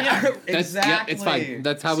back. Yeah, That's, exactly. Yeah, it's fine.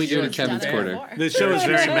 That's how we do it at She's done Kevin's it Corner. before. This show is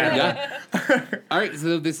very bad. Yeah. All right,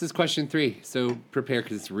 so this is question 3. So prepare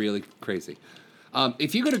because it's really crazy.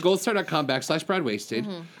 If you go to goldstar.com/broadwasted,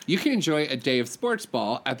 you can enjoy a day of sports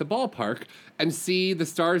ball at the ballpark and see the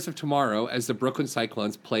Stars of Tomorrow as the Brooklyn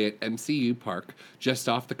Cyclones play at MCU Park just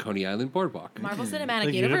off the Coney Island Boardwalk. Marvel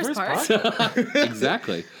Cinematic Universe Park.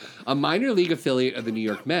 Exactly. A minor league affiliate of the New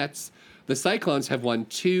York Mets, the Cyclones have won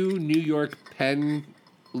 2 New York Penn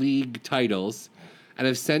League titles and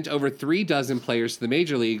have sent over 36 players to the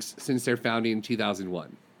major leagues since their founding in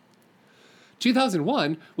 2001.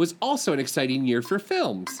 2001 was also an exciting year for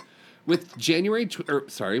films, with June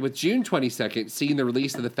 22nd seeing the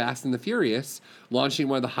release of The Fast and the Furious, launching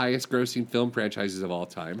one of the highest-grossing film franchises of all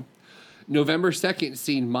time. November 2nd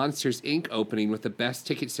seeing Monsters, Inc. opening with the best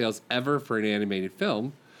ticket sales ever for an animated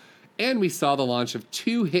film. And we saw the launch of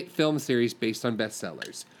 2 hit film series based on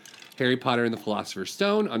bestsellers, Harry Potter and the Philosopher's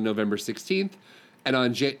Stone on November 16th, and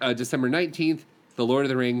on December 19th, The Lord of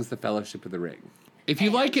the Rings, The Fellowship of the Ring. If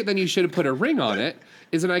you like it, then you should have put a ring on it,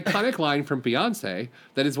 is an iconic line from Beyonce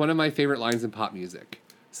that is one of my favorite lines in pop music.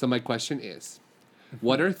 So my question is,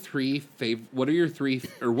 what are 3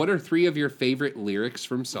 of your favorite lyrics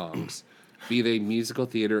from songs, be they musical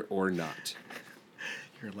theater or not?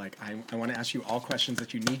 You're like, I want to ask you all questions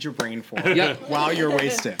that you need your brain for Yeah. while you're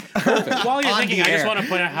wasted. Perfect. While you're On thinking, the I just air. want to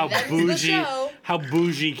point out That's the show. how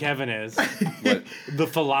bougie Kevin is. What? The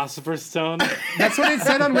Philosopher's Stone. That's what it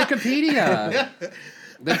said on Wikipedia.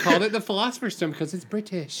 They called it the Philosopher's Stone because it's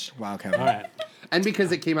British. Wow, Kevin. All right. And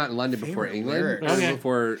because it came out in London before Favorite England. lyrics. Or Okay.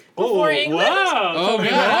 before... Before England? Wow. Oh, God,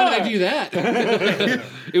 how did I do that?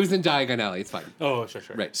 It was in Diagon Alley. It's fine. Oh, sure.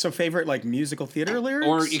 Right. So favorite like musical theater lyrics?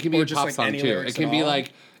 Or it can be a just, pop like, song, any too. lyrics It can at be all?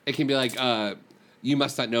 like... You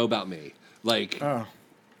Must Not Know About Me. Like... Oh.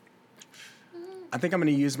 I think I'm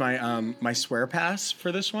going to use my my swear pass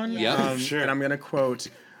for this one. Yeah. Sure. And I'm going to quote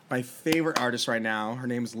my favorite artist right now. Her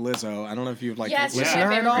name's Lizzo. I don't know if you've like Yes, she's listened my to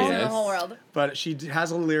her at favorite all. person in the Yes. whole world. But she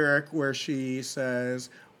has a lyric where she says,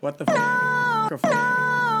 "What the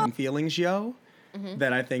f- feelings, yo?"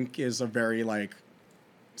 That I think is a very like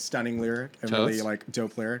stunning lyric, a really Totes. like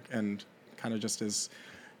dope lyric, and kind of just is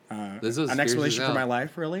Lizzo's an explanation fierce as for hell. my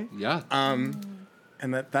life, really. Yeah. And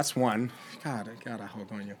that's one. God, I got a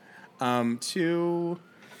hold on you. 2.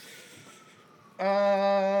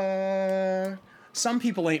 Some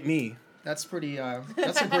People Ain't Me. That's pretty.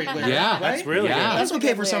 That's a great lyric. Yeah, right? That's really Yeah. good. That's okay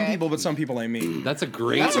good for some lyric. people, but some people ain't me. That's a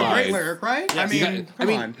great That's a great line. lyric, right? I You mean, got- come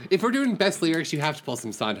on. if we're doing best lyrics, you have to pull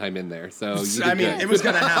some Sondheim in there. So you did I mean, good. it was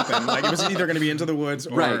gonna happen. Like it was either gonna be Into the Woods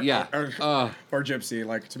or Right, yeah. or Gypsy.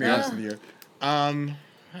 Like to be honest with you.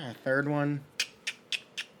 Third one.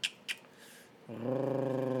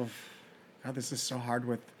 God, this is so hard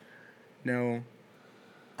with no.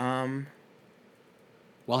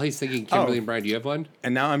 While he's singing Kimberly Oh. and Brian, do you have one?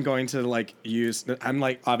 And now I'm going to like use. I'm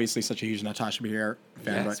like obviously such a huge Natasha Beer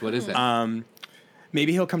fan. Yes. but, What is it?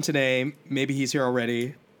 Maybe he'll come today. Maybe he's here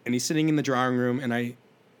already, and he's sitting in the drawing room, and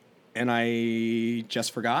I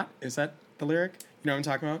just forgot. Is that the lyric? You know what I'm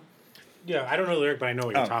talking about? Yeah, I don't know the lyric, but I know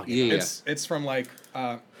what you're talking about. It's from like,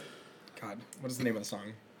 God, what is the name of the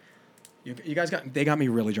song? You guys got me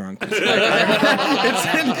really drunk.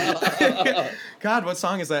 God, what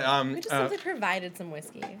song is that? We just simply provided some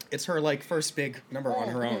whiskey. It's her like first big number on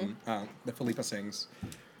her own. That Philippa sings,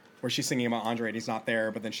 where she's singing about Andre and he's not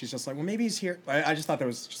there, but then she's just like, well, maybe he's here. I just thought that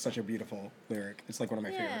was just such a beautiful lyric. It's like one of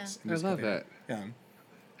my favorites. in I musical love theater. that. Yeah.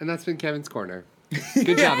 And that's been Kevin's Corner.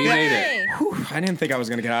 Good job. You made it. Whew, I didn't think I was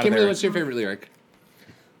gonna get out Kimberly, of there. what's your favorite lyric?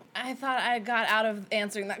 I thought I got out of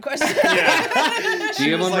answering that question. Do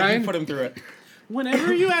you have one, Like, Brian? you put him through it.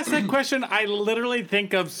 Whenever you ask that question, I literally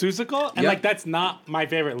think of Seussical, and Yep. like that's not my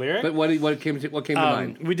favorite lyric. But what came to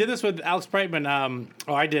mind? We did this with Alex Brightman.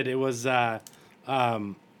 I did. It was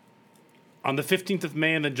on the 15th of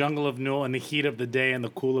May in the jungle of Newell, in the heat of the day and the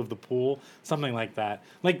cool of the pool, something like that.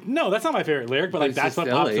 Like, no, that's not my favorite lyric, but like It's that's just what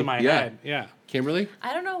pops Ellie. in my Yeah. head. Yeah. Kimberly?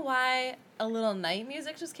 I don't know why a little night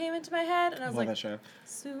music just came into my head, and I was Love like, that show.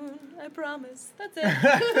 soon, I promise. That's it.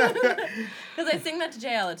 Because I sing that to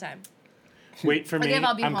Jay all the time. Wait for me. Like, if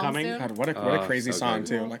I'll be I'm home coming. soon. God, what a crazy so song good.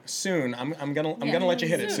 too. Like soon, I'm gonna let you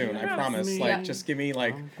hit it soon. I promise. me. Like Yeah. just give me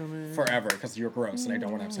like forever because you're gross and I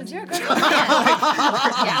don't want to have sex. You're a good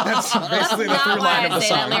yeah. That's basically the Not through why line of I the say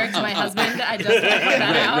song. that lyric to my husband. I just want to put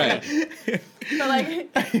that out. Right. But like,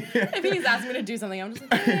 if he's asking me to do something, I'm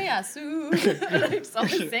just like, yeah, soon. And I just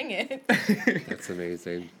always sing it. That's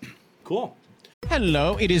amazing. Cool.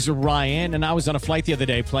 Hello, it is Ryan, and I was on a flight the other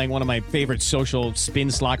day playing one of my favorite social spin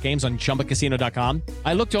slot games on ChumbaCasino.com.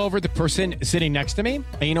 I looked over at the person sitting next to me,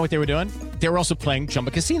 and you know what they were doing? They were also playing Chumba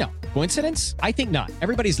Casino. Coincidence? I think not.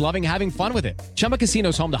 Everybody's loving having fun with it. Chumba Casino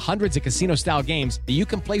is home to hundreds of casino-style games that you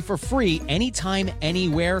can play for free anytime,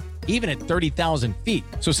 anywhere, even at 30,000 feet.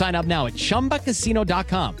 So sign up now at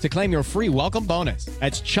ChumbaCasino.com to claim your free welcome bonus.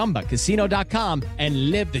 That's ChumbaCasino.com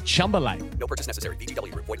and live the Chumba life. No purchase necessary.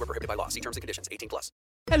 VGW. Void were prohibited by law. See terms and conditions. 18+.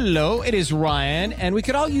 Hello, it is Ryan, and we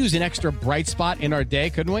could all use an extra bright spot in our day,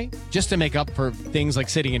 couldn't we? Just to make up for things like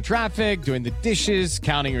sitting in traffic, doing the dishes,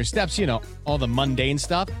 counting your steps, all the mundane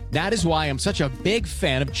stuff. That is why I'm such a big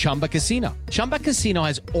fan of Chumba Casino. Chumba Casino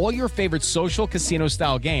has all your favorite social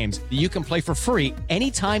casino-style games that you can play for free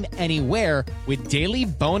anytime, anywhere with daily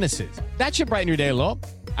bonuses. That should brighten your day a little.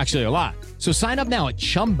 Actually, a lot. So sign up now at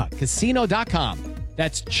ChumbaCasino.com.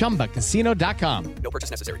 That's ChumbaCasino.com. No purchase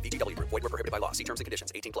necessary. VGW. Void were prohibited by law. See terms and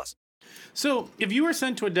conditions. 18+. So, if you were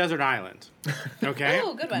sent to a desert island, okay?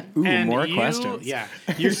 Ooh, good one. Ooh, and more you, questions. Yeah.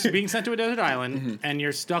 You're being sent to a desert island, and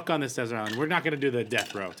you're stuck on this desert island. We're not going to do the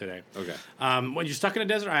death row today. Okay. When you're stuck in a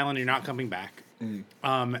desert island, you're not coming back.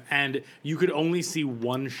 And you could only see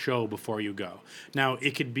one show before you go. Now,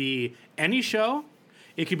 it could be any show.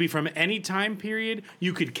 It could be from any time period.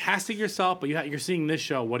 You could cast it yourself, but you're seeing this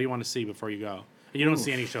show. What do you want to see before you go? You don't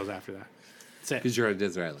see any shows after that. That's it. Because you're on a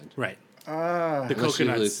desert island. Right. The Unless you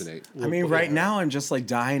coconuts. hallucinate. I mean, right now I'm just like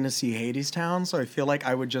dying to see Hades Town, so I feel like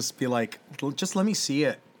I would just be like, just let me see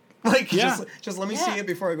it. Like, Yeah. just let me see it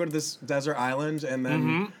before I go to this desert island, and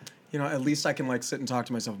then, at least I can like sit and talk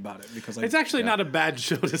to myself about it because It's actually not a bad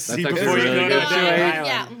show to see actually before you really go to a good desert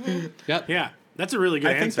show. island. Yeah. Yeah. That's a really good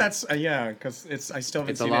I think answer. that's because I still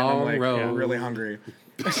haven't It's a seen it. And I'm long like road. really hungry.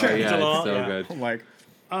 Oh, yeah, long- it's so yeah. good. I'm like,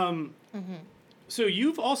 So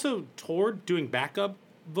you've also toured doing backup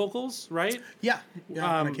vocals, right? yeah,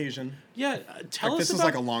 on occasion. Yeah. Tell Like, us this is about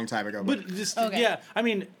like a long time ago, but But just Okay. yeah, I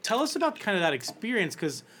mean, tell us about kind of that experience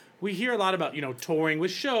because we hear a lot about touring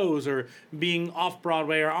with shows or being off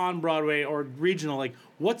Broadway or on Broadway or regional. Like,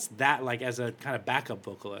 what's that like as a kind of backup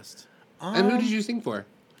vocalist? And who did you sing for?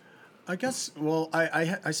 I guess. Well,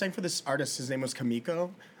 I sang for this artist. His name was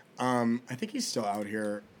Kamiko. I think he's still out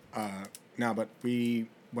here now, but we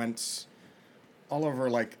went all over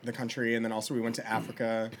like the country, and then also we went to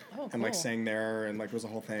Africa and like cool. sang there, and like it was a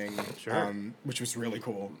whole thing, which was really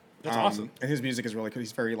cool. That's awesome. And his music is really cool.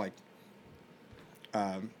 He's very like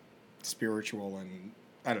spiritual, and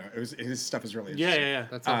I don't know. His stuff is really interesting. Yeah.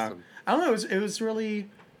 That's awesome. I don't know. It was really.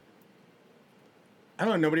 I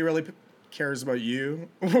don't know. Nobody really cares about you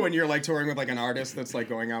when you're like touring with like an artist that's like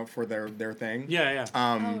going out for their thing. Yeah.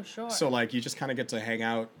 Oh, sure. So like you just kind of get to hang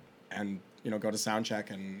out and go to sound check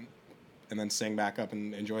and then sing back up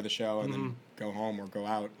and enjoy the show and then go home or go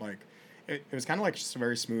out. Like it was kind of like just a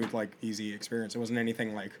very smooth, like easy experience. It wasn't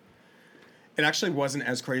anything like. It actually wasn't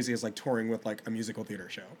as crazy as like touring with like a musical theater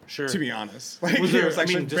show. Sure. To be honest, like Was it there- was I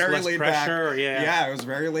actually mean, just very less laid pressure, back. yeah. Yeah, it was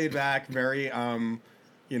very laid back, very on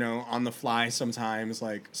the fly sometimes.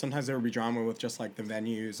 Like sometimes there would be drama with just like the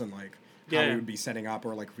venues and like how we would be setting up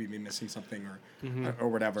or like if we'd be missing something or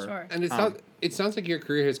whatever. Sure. And it sounds like your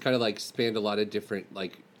career has kind of like spanned a lot of different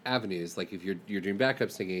like avenues. Like if you're doing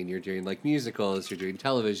backup singing, you're doing like musicals, you're doing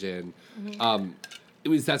television.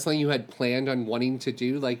 Was that something you had planned on wanting to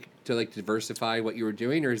do, like to like diversify what you were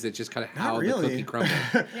doing, or is it just kind of how the cookie crumbled?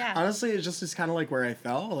 Yeah. Honestly, it just is kind of like where I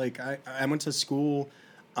fell. Like I went to school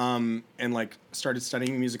and like started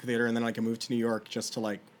studying musical theater, and then like I moved to New York just to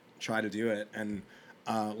like try to do it, and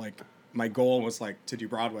like my goal was like to do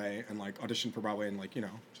Broadway and like audition for Broadway and like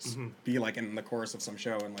just be like in the chorus of some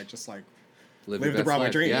show and like just like Live live your the best Broadway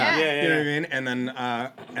life. dream. Yeah. Yeah. You know what I mean? And then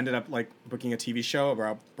ended up like booking a TV show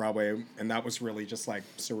about Broadway, and that was really just like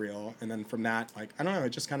surreal. And then from that, like I don't know, I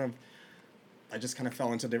just kind of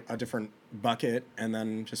fell into a different bucket, and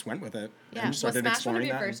then just went with it. Yeah. And Was started Smash one of exploring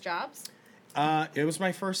your that. first jobs? It was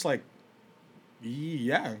my first like,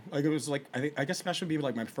 yeah, like it was like I guess Smash would be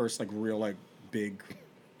like my first like real like big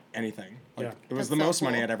anything. Like, Yeah. it was That's the so most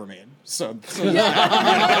money cool. I'd ever made. So 100%.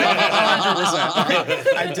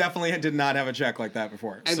 I definitely did not have a check like that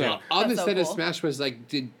before. And So on the That's so set of cool. Smash was like,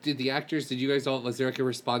 did the actors? Did you guys all? Was there like a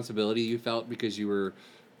responsibility you felt because you were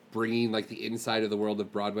bringing like the inside of the world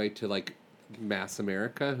of Broadway to like mass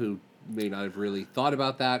America, who may not have really thought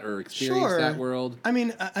about that or experienced that world? I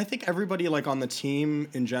mean, I think everybody like on the team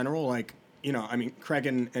in general, like I mean, Craig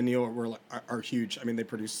and Neil are huge. I mean, they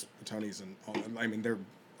produce the Tonys and all. I mean, they're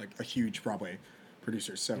like a huge Broadway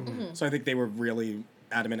producers. So, so I think they were really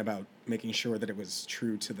adamant about making sure that it was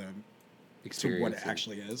true to the to what it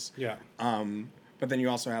actually is. Yeah. But then you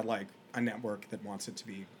also had like a network that wants it to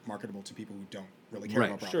be marketable to people who don't really care Right.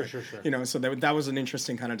 about Broadway. Sure. You know, so that was an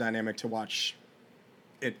interesting kind of dynamic to watch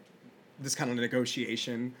it this kind of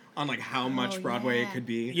negotiation on like how much Broadway it could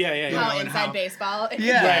be. How inside baseball.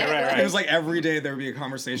 Right. It was like every day there would be a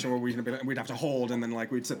conversation where we'd have to hold, and then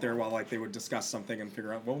like we'd sit there while like they would discuss something and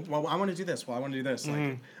figure out, well I want to do this. Well, I want to do this.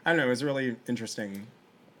 Like I don't know. It was really interesting.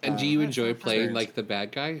 And do you enjoy playing like the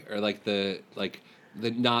bad guy or like the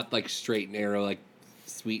not like straight and narrow like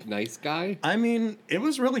sweet nice guy? I mean, it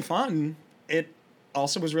was really fun. It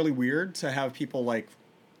also was really weird to have people like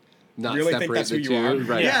not really think that's who you are.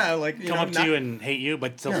 Right. Yeah, like come up to you and hate you,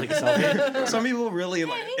 but still take a selfie. Some people really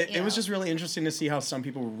like it was just really interesting to see how some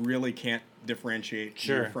people really can't differentiate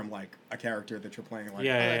you from like a character that you're playing. Like,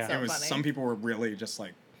 it was funny. some people were really just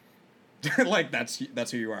like like that's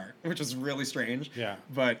who you are, which is really strange. Yeah.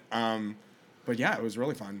 But yeah, it was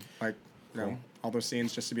really fun. Like, you know, all those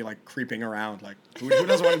scenes just to be like creeping around, like who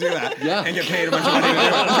doesn't want to do that? And get paid a bunch of money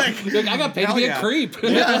to do it? Like, I got paid to be a creep.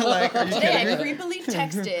 Yeah, like are you Today kidding I me? creepily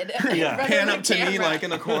texted. Pan up to me like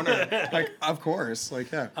in the corner, like of course,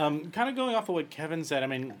 like kind of going off of what Kevin said. I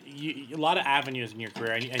mean, a lot of avenues in your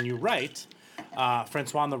career, and you write,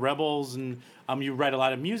 Francois and the Rebels, and you write a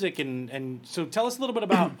lot of music, and so tell us a little bit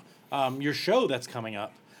about your show that's coming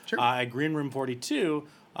up at Green Room 42.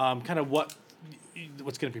 Kind of what's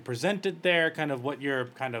going to be presented there, kind of what your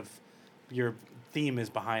theme is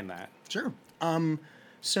behind that. Sure.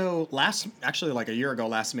 So actually like a year ago,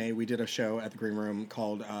 last May, we did a show at the Green Room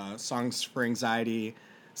called Songs for Anxiety,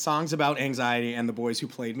 Songs About Anxiety and the Boys Who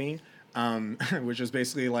Played Me, which was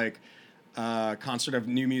basically like a concert of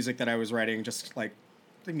new music that I was writing, just like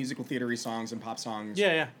the musical theater-y songs and pop songs.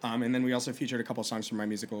 And then we also featured a couple songs from my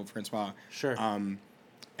musical, Francois. Sure.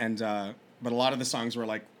 But a lot of the songs were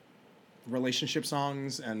like relationship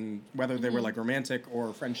songs, and whether they were like romantic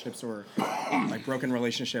or friendships or like broken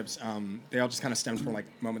relationships, they all just kind of stemmed from like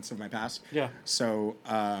moments of my past. So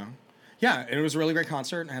it was a really great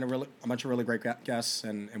concert. I had a bunch of really great guests,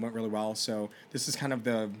 and it went really well. So this is kind of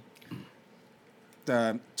the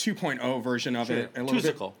 2.0 version of it. A little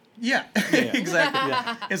bit. Yeah,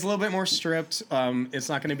 exactly. It's a little bit more stripped. It's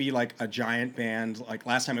not going to be like a giant band. Like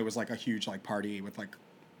last time, it was like a huge like party with like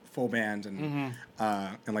full band and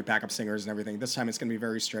like backup singers and everything. This time it's going to be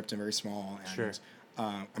very stripped and very small. And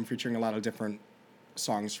I'm featuring a lot of different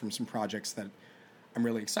songs from some projects that I'm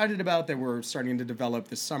really excited about that we're starting to develop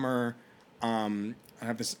this summer. I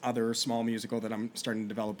have this other small musical that I'm starting to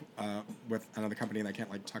develop with another company that I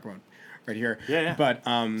can't like talk about right here. But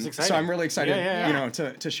so I'm really excited, you know,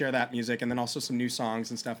 to share that music, and then also some new songs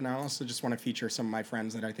and stuff. And I also just want to feature some of my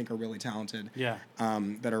friends that I think are really talented,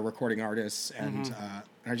 that are recording artists, and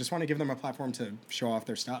I just want to give them a platform to show off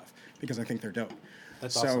their stuff because I think they're dope.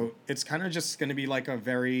 That's so awesome. It's kind of just going to be like a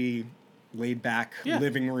very laid back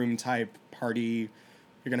living room type party.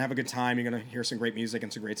 You're going to have a good time. You're going to hear some great music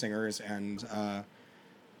and some great singers, and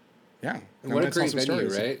what a great venue,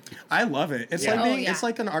 right? I love it. It's it's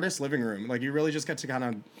like an artist living room. Like you really just get to kind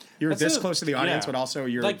of you're this close to the audience, but also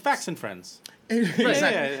you're like Facts and Friends.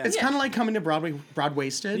 Exactly. It's kind of like coming to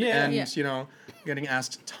Broadwasted and you know, getting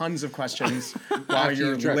asked tons of questions while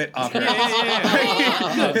you're lit up.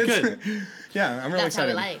 Good. Yeah, I'm really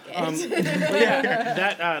excited. That's how I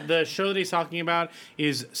like it. The show that he's talking about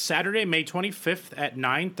is Saturday, May 25th at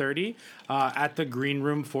 9:30 at the Green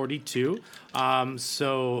Room 42.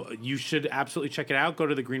 So you should absolutely check it out. Go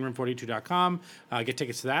to thegreenroom42.com. Get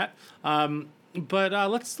tickets to that. But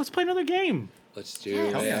let's play another game. Let's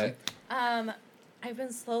do it. I've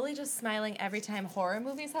been slowly just smiling every time horror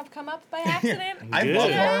movies have come up by accident. I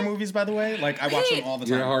love horror movies, by the way. Like I watch them all the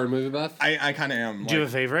time. You're a horror movie buff? I kind of am. Do you have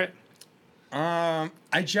a favorite?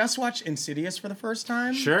 I just watched Insidious for the first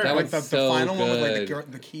time. Sure. Like the final one with good.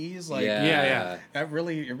 like the keys. Like That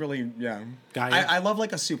really I love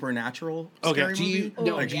like a supernatural scary movie.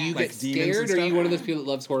 Do you get scared, or are you one of those people that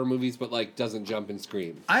loves horror movies but like doesn't jump and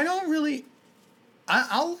scream? I don't really.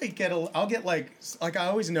 I'll get like I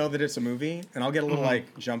always know that it's a movie, and I'll get a little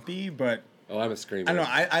like jumpy, but. Oh, I'm a screamer. I don't know.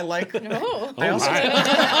 I like. I also.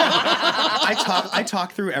 I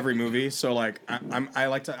talk through every movie, so like I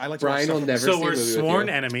like to. Brian will never. So we're sworn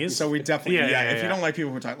enemies. So we definitely if you don't like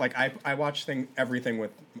people who talk, like I watch everything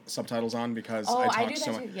with subtitles on because I talk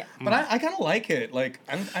so much. But I kind of like it. Like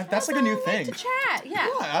that's like a new thing. To chat,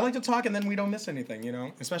 I like to talk, and then we don't miss anything, you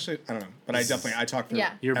know. Especially I don't know, but I talk through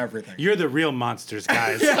everything. You're the real monsters,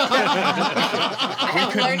 guys. We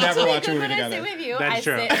could never watch a movie together. I sit with you. That's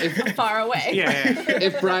true. Sit far away.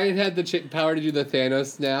 If Brian had the power to do the Thanos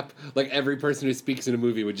snap, like every person who speaks in a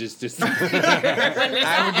movie would just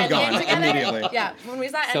I would be gone immediately. Yeah, when we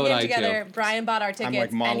saw Endgame together, Brian bought our tickets. I'm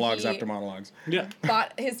like monologues after monologues. Yeah.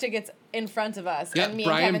 Bought his tickets in front of us, Yeah, and me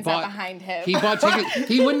Brian and Kevin bought- sat behind him. He bought tickets.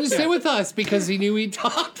 He wouldn't sit with us because he knew we'd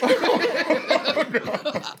talk.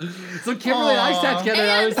 So Kimberly and I sat together,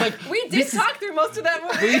 and I was like, we did talk through most of that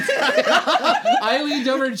movie. I leaned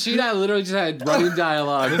over and she and I literally just had running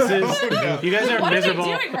dialogue. You guys are What miserable.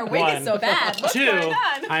 are they doing? Her wig is so bad. What's Two, going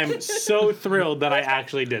on? I am so thrilled that I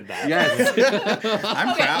actually did that. Yes.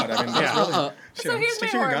 I'm proud. I mean, that's really. So here's my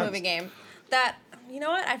stick to your horror guns. movie game that, you know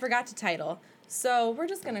what, I forgot to title. So we're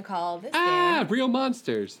just going to call this game... Real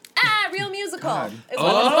monsters. Real Musical. God. Is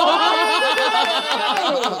what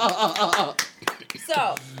it's called.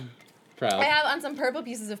 So, Proud. I have on some purple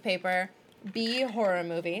pieces of paper B horror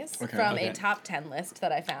movies from Okay. a top 10 list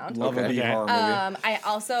that I found. Love a Okay. B horror movie. I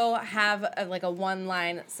also have a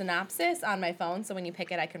one-line synopsis on my phone, so when you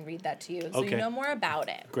pick it, I can read that to you, so Okay. you know more about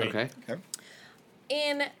it. Great. Okay. Okay.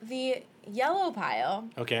 In the yellow pile,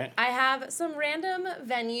 Okay. I have some random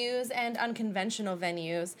venues and unconventional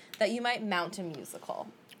venues that you might mount a musical.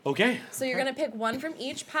 Okay. So you're going to pick one from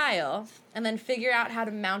each pile and then figure out how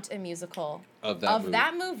to mount a musical Of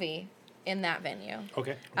that movie in that venue.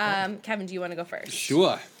 Okay. Kevin, do you want to go first?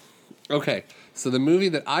 Sure. Okay. So the movie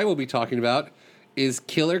that I will be talking about is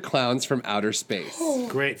Killer Clowns from Outer Space.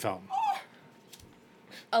 Great film.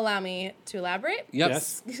 Allow me to elaborate. Yep.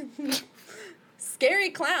 Yes. Scary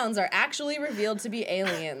clowns are actually revealed to be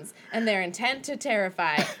aliens, and their intent to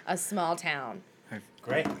terrify a small town.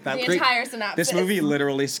 Great. The entire synopsis. This movie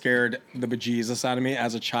literally scared the bejesus out of me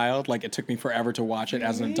as a child. Like, it took me forever to watch it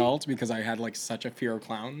as an adult because I had like such a fear of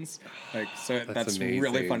clowns. Like, so that's really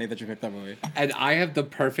amazing. funny that you picked that movie. And I have the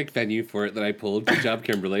perfect venue for it that I pulled. Good job,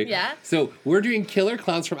 Kimberly. Yeah. So we're doing Killer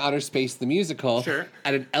Clowns from Outer Space, the musical, Sure.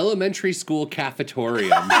 at an elementary school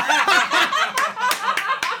cafetorium.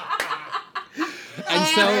 And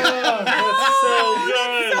so So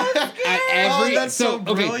good. at every that's so okay,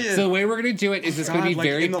 brilliant. so the way we're gonna do it is it's gonna be like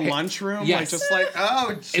very in the pa- lunchroom, Yes. like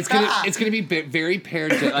just like It's gonna be very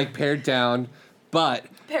pared down, but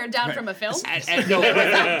Pared down from a film. no,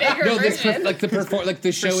 Bigger no, this version.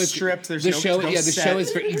 the show is stripped, there's the no- show no the set. show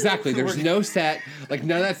is exactly there's no set, like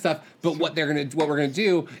none of that stuff. But what we're gonna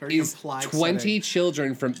do Very is implied 20 setting.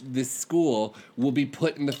 children from this school will be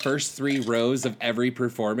put in the first 3 rows of every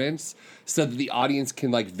performance, so that the audience can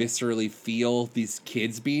like viscerally feel these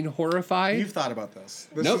kids being horrified. You've thought about this.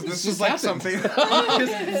 Nope, This this is just like happened.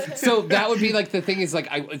 something. So that would be like the thing is like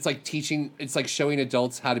it's like teaching, it's like showing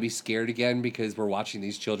adults how to be scared again because we're watching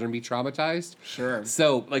these children be traumatized. Sure.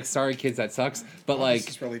 So like, sorry kids, that sucks. But like,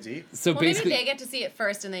 This is really deep. so Well, maybe basically, they get to see it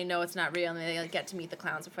first and they know it's not real and they get to meet the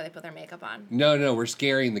clowns before they put their makeup on. no, we're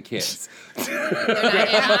scaring the kids. They're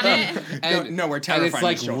not in on it. And, No, we're and terrifying it's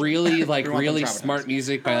like these children. really We want them really traumatized. smart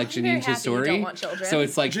music by like I'm very Janine happy you don't Tesori. want children. So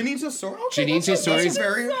it's like Janine Tesori. Okay, Janine that's Tesori's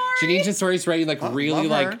very. Janine Tesori's writing like really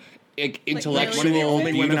love her. like one intellectual, of the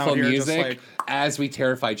only women beautiful out here just, music like- as we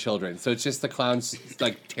terrify children. So it's just the clowns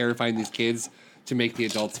like terrifying these kids to make the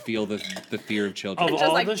adults feel the fear of children. Of Just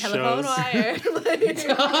all like the telephone shows, wire.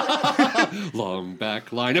 Long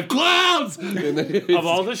back line of clowns. of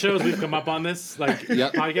all the shows we've come up on this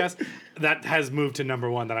Yep. podcast, that has moved to number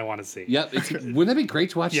 1 that I want to see. Yep. Wouldn't that be great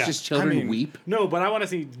to watch Yeah. just children I mean, weep? No, but I want to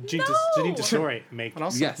see Janine Tesori make And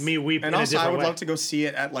also, Yes. me weep And in a also, I different would way. love to go see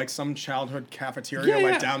it at like some childhood cafeteria, Yeah,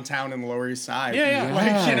 like yeah. downtown in the Lower East Side. Yeah, yeah.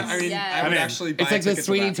 Like, you know, I mean, Yes. I would I mean, actually buy It's like the tickets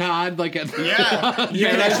to Sweeney that. Todd, like a, Yeah, you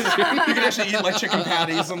can actually eat like chicken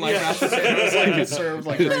patties and like mashed potatoes, like it's served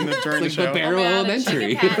like during the like the show. Barrow Oh, man, a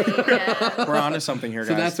Elementary. chicken patty, yeah. We're onto something here, guys.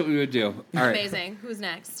 So that's what we would do. All right, Amazing. Who's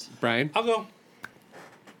next? Brian, I'll go.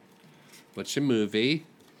 what's your movie?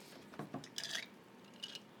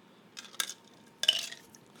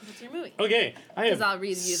 What's your movie? Okay, I have I'll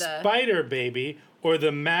read you the- Spider Baby or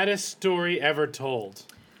the maddest story ever told.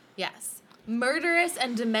 Yes. Murderous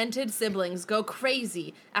and demented siblings go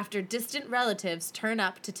crazy after distant relatives turn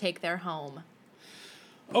up to take their home.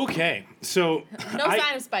 Okay, so No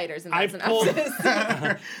sign of spiders in I that pulled-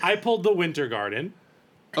 synopsis. I pulled The Winter Garden.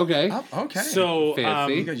 Okay. Oh, okay. So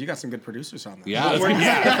Fancy. you got some good producers on that. Yeah. You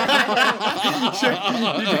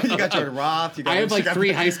got Jordan Roth. You got I have like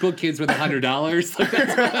 3 high school kids with $100.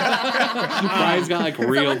 Brian's got like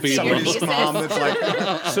real Someone's people. taking Somebody's mom that's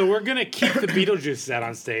like, so we're gonna keep the Beetlejuice set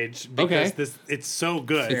on stage because Okay. it's so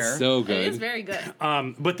good. Fair. So It is good. very good.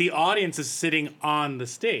 But the audience is sitting on the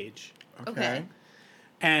stage, Okay.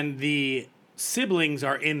 and the siblings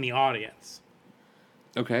are in the audience.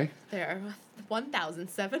 Okay. There are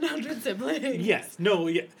 1,700 siblings. Yes, no,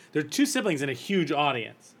 yeah, there are 2 siblings in a huge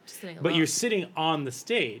audience, Just sitting but alone. you're sitting on the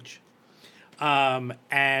stage, and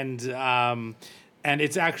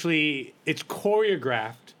it's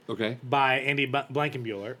choreographed Okay. By Andy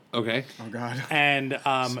Blankenbuehler. Okay. Oh God. And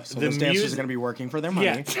so the dancers are going to be working for their money.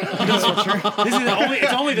 Yeah.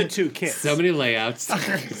 It's only the two kids. So many layouts.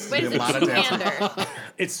 Wait, it's a two-hander.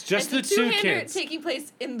 It's just It's the a two two-hander kids. taking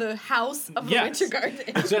place in the house of the Yes. Winter Garden.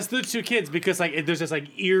 It's just the two kids because there's this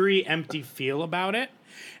eerie, empty feel about it,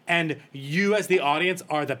 and you as the audience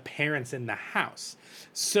are the parents in the house.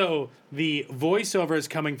 So the voiceover is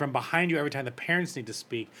coming from behind you every time the parents need to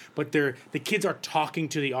speak, but the kids are talking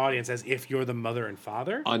to the audience as if you're the mother and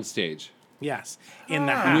father on stage. Yes, in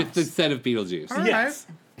the house with the set of Beetlejuice. All yes.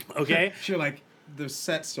 Right. Okay. You're like the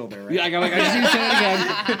set's still there, right? Yeah, I just need to say it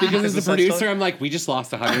again because as the producer, I'm like, we just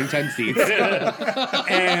lost 110 seats.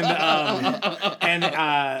 and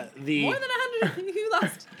the More than 100. You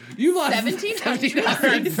lost. You lost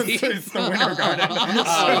 1,700 seats. It's the Winter Garden.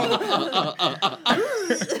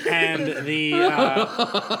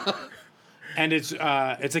 And it's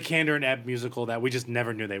a Kander and Ebb musical that we just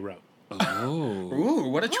never knew they wrote. Oh. Ooh,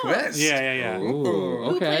 what a twist. Yeah. Ooh,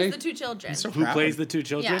 Who okay. plays the two children? Who plays the two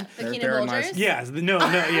children? Yeah, the Keenan Bolgers. Yes,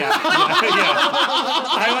 yeah.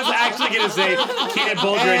 I was actually going to say Keenan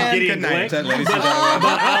Bolger and Gideon good night, Glick, ladies and gentlemen.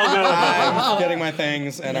 but I'll go with I'm getting my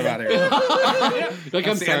things and I'm out of here. Like,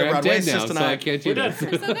 I'm the end sorry, of I'm Broadway. dead It's now, just so tonight. I can't do this.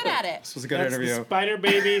 You're so good at it. This was a good That's interview. the Spider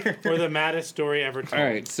Baby for the maddest story ever told. All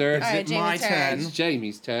right, sir. All right, it my Jamie's turn. turn? It's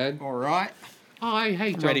Jamie's turn. All right. Oh, I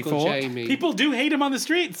hate Ready Uncle for it? Jamie. People do hate him on the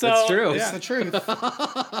street, so That's true. It's the truth.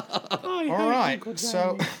 All right.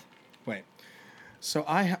 So, wait. So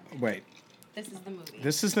wait. This is the movie.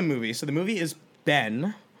 This is the movie. So the movie is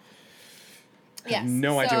Ben. Yes.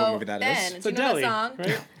 no idea what movie that Ben, is. Do It's a you know deli, that song?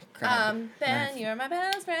 right? Ben, you're my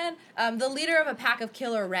best friend. The leader of a pack of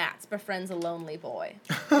killer rats befriends a lonely boy.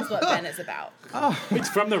 That's what Ben is about. It's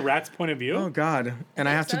from the rat's point of view. Oh God! And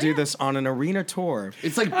I have to so, do yeah. this on an arena tour.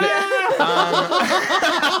 It's like.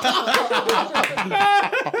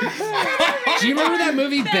 Do you remember that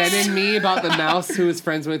movie Ben and Me about the mouse who was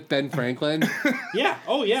friends with Ben Franklin? Yeah.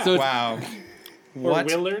 Oh yeah. So Wow. or What?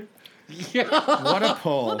 Willard. What a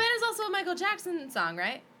pull! Well, Ben is also a Michael Jackson song,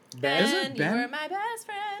 right? Ben? Is it Ben? You were my best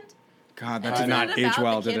friend. God, that And did isn't not it age about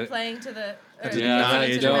well, the did kid it? playing to the did Yeah, not to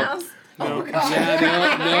age the well. mouse? Oh God.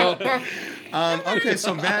 Yeah, no. Okay,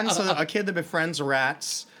 so Ben's a kid that befriends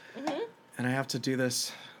rats, and I have to do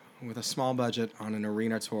this with a small budget on an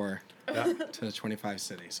arena tour to 25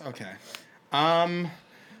 cities. Okay.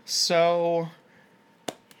 So,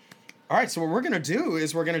 all right. So what we're gonna do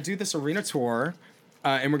is we're gonna do this arena tour.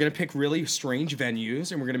 And we're gonna pick really strange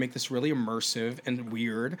venues, and we're gonna make this really immersive and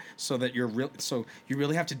weird, so that you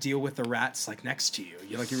really have to deal with the rats like next to you.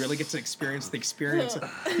 You really get to experience the experience.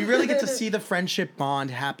 You really get to see the friendship bond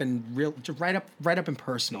happen right up and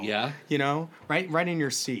personal. Yeah. You know, right in your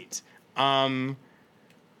seat. And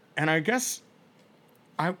I guess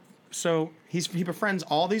he befriends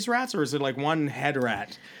all these rats, or is it like one head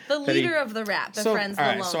rat? The leader of the rat befriends the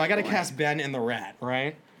lonely so I got to boy. cast Ben in the rat,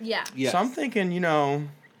 right? Yeah. Yes. So I'm thinking,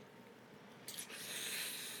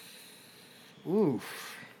 ooh,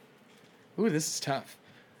 this is tough.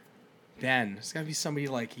 Ben, it's got to be somebody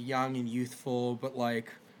like young and youthful, but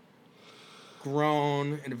like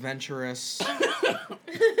grown and adventurous,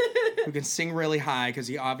 who can sing really high because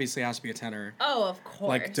he obviously has to be a tenor. Oh, of course.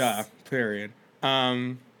 Like, duh. Period.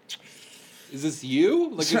 Is this you?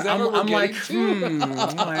 Like, is that what we're I'm like, getting to?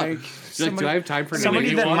 like. Like, do I have time for Somebody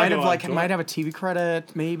anything? that wanna might go have on might have a TV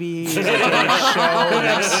credit, maybe like a show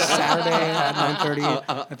next Saturday at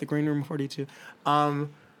 9:30 at the Green Room 42. I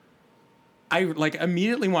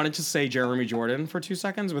immediately wanted to say Jeremy Jordan for 2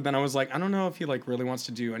 seconds, but then I was like, I don't know if he really wants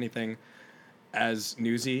to do anything as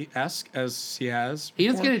Newsy-esque as he has. He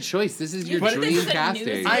doesn't before. get a choice. This is your But dream this is a casting.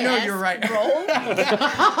 Newsy I know you're right. Role?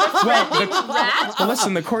 Well,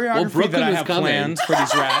 listen, the choreography Brooklyn that I is have coming. planned for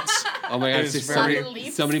these rats. Oh my gosh, is there's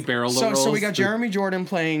very- so many barrel rolls. So we got Jeremy Jordan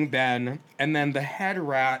playing Ben, and then the head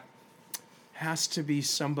rat has to be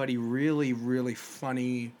somebody really, really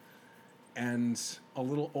funny and a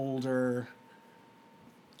little older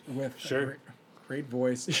with Sure. a great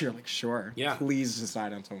voice. You're like, sure. Yeah. Please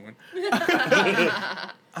decide on someone.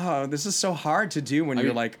 Oh, this is so hard to do when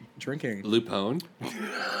you're like drinking. Lupone.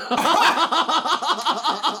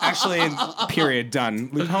 Actually, period, done.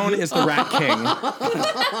 Lupone is the Rat King.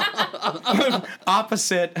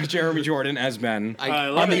 Opposite Jeremy Jordan as Ben.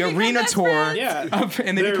 On the arena tour. Yeah.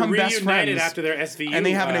 And they They're become best reunited friends. after their SVU And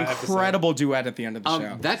they have an episode. incredible duet at the end of the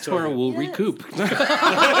show. That tour will recoup.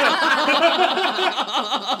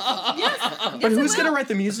 But who's going to write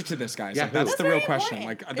the music to this, guys? Yeah, Like, that's who? the real question.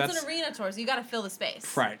 Like, It's that's an arena tour, so you got to fill the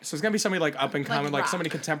space. right. So it's gonna be somebody like up and coming, like rock. somebody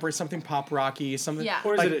contemporary, something pop rocky, something Yeah.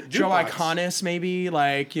 Or is like it a Joe jukebox? Iconis, maybe,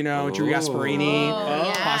 like Drew Gasparini, Oh,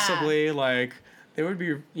 yeah. possibly like They would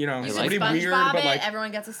be, you know, You somebody can weird, SpongeBob but it, like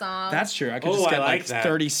everyone gets a song. that's true. I could Oh, just I get like that.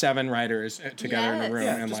 37 writers together in a room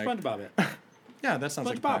Yes. and Just like SpongeBob it. yeah, that sounds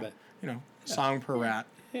like SpongeBob fun. it. You know, song per rat.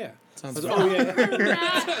 Yeah. Sounds Oh yeah.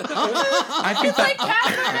 I think that,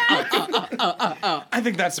 I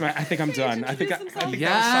think that's my. I think I'm done. I think that was solid,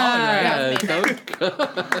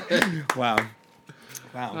 right? Wow.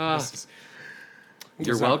 Wow. This is-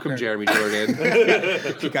 You're was not welcome, fair. Jeremy Jordan.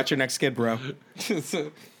 You got your next kid, bro.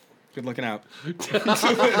 Good looking out.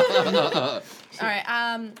 All right.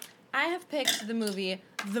 I have picked the movie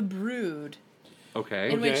The Brood,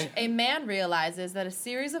 Okay. in which a man realizes that a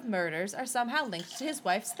series of murders are somehow linked to his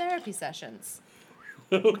wife's therapy sessions.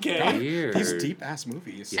 Okay. Weird. These deep ass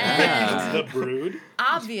movies. Yeah. The Brood.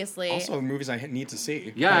 Obviously, Also, movies I need to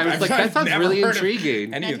see. Yeah, I was like, that sounds never really heard of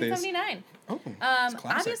intriguing. Any of these? 1979. Oh, it's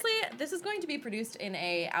classic. Obviously, this is going to be produced in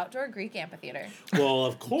a outdoor Greek amphitheater. Well,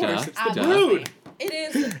 of course, Duh. it's the Obviously. Brood. It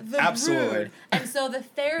is The Absolutely. Brood. And so the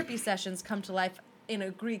therapy sessions come to life in a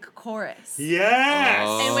Greek chorus.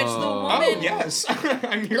 Yes. In which the woman, Oh yes,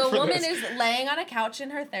 I'm here the for woman this. is laying on a couch in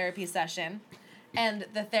her therapy session, and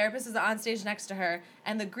the therapist is on stage next to her,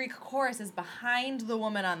 and the Greek chorus is behind the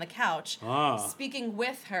woman on the couch, speaking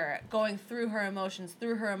with her, going through her emotions,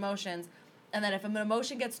 and then if an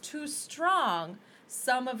emotion gets too strong,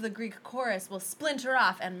 some of the Greek chorus will splinter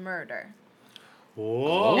off and murder.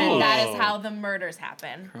 Whoa. And that is how the murders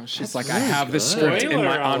happen. She's like, I have the script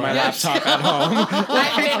Spoiler on my alert. laptop at home.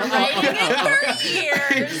 I've been writing it for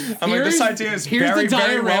years. I'm like, this idea is Here's very, the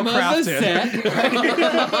very well diorama of the crafted. set.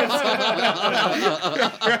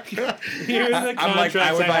 Here's the I'm like,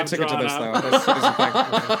 I would buy a have ticket to drawn this up. though. This is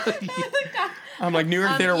like- I'm like, New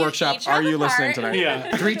York Theater you Workshop. each Are have you a listening part. tonight?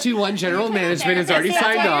 Yeah. 3, 2, 1. General management has already That's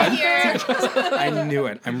signed why on. you're here. I knew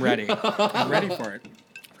it. I'm ready. I'm ready for it.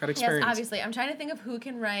 I've got Yes, experience. obviously. I'm trying to think of who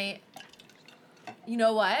can write. You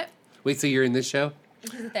know what? Wait, so you're in this show?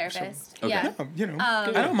 He's a therapist. Okay. Yeah. You know, I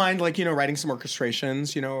don't mind like writing some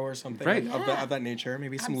orchestrations, or something Right. of that nature.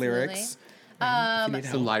 Maybe some Absolutely. lyrics. If you need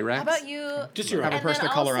Some help. lyracs? How about you? Just your Have a And person then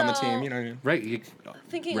of color on the also- team. You know. Right. You,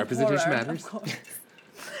 Thinking representation horror, matters. Of course.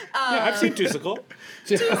 Yeah, I've seen Tusicle.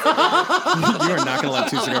 You are not gonna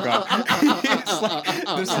let Tusico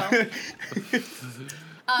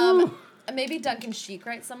go. Maybe Duncan Sheik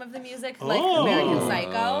writes some of the music, like American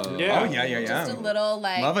Psycho. Yeah. Oh yeah. Just a little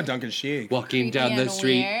like. Love a Duncan Sheik. walking Creepy down the and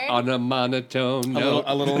street weird. on a monotone note.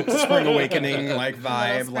 A little Spring Awakening like Little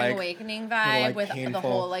vibe, Spring like Awakening little, vibe like, with the painful.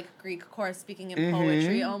 whole like Greek chorus speaking in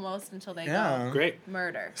poetry almost until they yeah. go Great.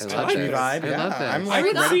 murder. I love Touchy this. vibe. I Yeah. love that. I'm I like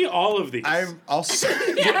would ready. see all of these. I'm also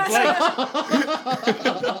Yeah.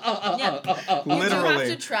 You do have literally.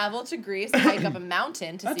 to travel to Greece and hike up a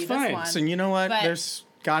mountain to see fine. this one. So you know what? But- There's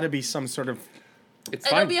got to be some sort of. It's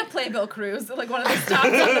It'll fine. be a Playbill cruise, like one of the stops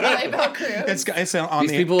on the Playbill cruise. It's on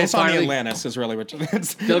These the people will it's on the finally- Atlantis is really what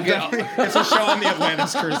it's. They'll get- It's a show on the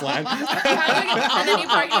Atlantis cruise line. And then you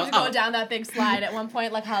probably have to go down that big slide at one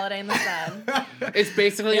point, like Holiday in the Sun. It's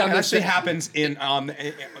basically It on the actually set. happens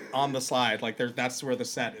on the slide. Like that's where the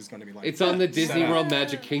set is going to be. Like It's on the Disney set up. World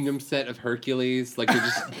Magic Kingdom set of Hercules. Like, you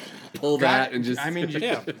just pull that and just. I mean,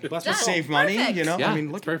 Yeah. Bless my Done. soul. save money. Perfect. You know. yeah, I mean,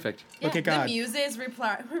 it's look. perfect. Look at God. The Muses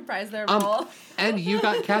reprise their role. And you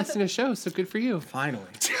got cast in a show, so good for you. Finally.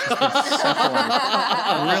 It's been so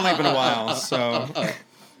long. Really been a while. So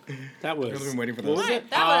That was. I've been waiting for What this. was it?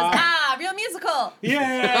 That was Real Musical.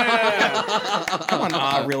 Yeah. Come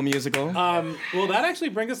on, real musical. Well, that actually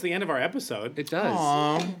brings us to the end of our episode. It does.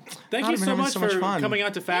 Aw. Thank God, you I've been so having much so much for fun. coming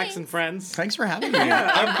out to Facts and Friends. Thanks for having me.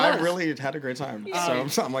 I really had a great time.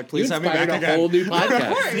 So I'm like, You please have me back inspired a again. whole new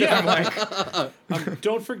podcast. Yeah.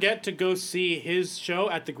 Don't forget to go see his show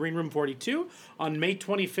at the Green Room 42 on May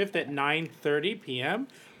 25th at 9:30 p.m.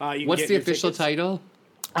 You can What's get the your official tickets. title?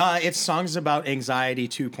 It's Songs About Anxiety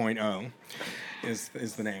 2.0 is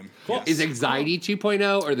the name. Cool. Is Anxiety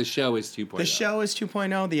 2.0 or the show is 2.0? The show is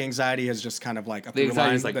 2.0. The anxiety is just kind of like a The through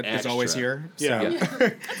line anxiety is like that is always extra. here. Yeah. So, That's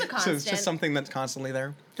a so constant. it's just something that's constantly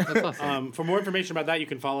there. That's awesome. For more information about that, you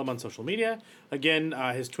can follow him on social media. Again,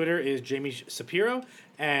 his Twitter is Jamie Shapiro,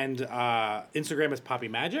 and Instagram is Poppy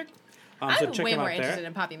Magic. So I'm check way him more out interested there.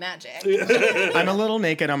 in Poppy Magic. I'm a little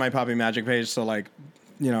naked on my Poppy Magic page, so like,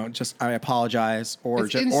 just I apologize or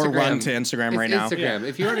It's just or run Instagram. to Instagram It's right now. Instagram.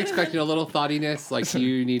 If you aren't expecting a little thoughtiness, like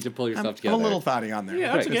you need to pull yourself I'm together. a little thotty on there.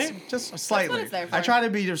 Yeah, that's It's okay. just slightly. it's there for. I try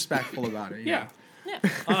to be respectful about it. Yeah. Yeah.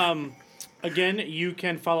 Again, you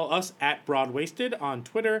can follow us at Broadwasted on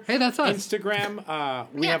Twitter. Hey, that's us. Instagram.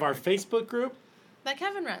 We Yeah. have our Facebook group. That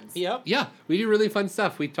Kevin runs. Yep. Yeah, we do really fun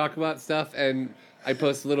stuff. We talk about stuff, and I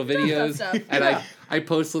post little videos, stuff. and I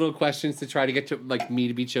post little questions to try to get to me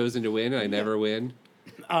to be chosen to win, and I never win.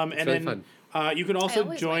 And really then fun. You can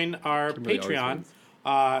also join our Patreon.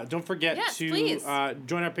 Don't forget to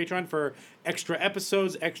join our Patreon for extra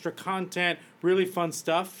episodes, extra content, really fun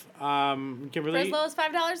stuff. You can really, for as low as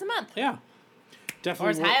 $5 a month. Yeah.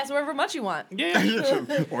 Definitely. Or as high as however much you want.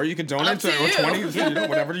 Yeah. Or you can donate to 20,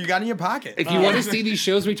 whatever you got in your pocket. If you want to see these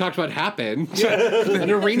shows we talked about happen,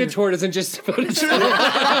 an arena tour doesn't just all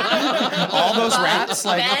those rats.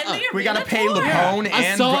 Like we got to pay Lupone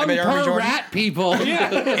and a song Mayor per Jordan. rat people.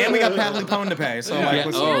 And we got Pat Lupone to pay. So like,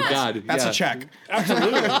 listen, God, that's a check.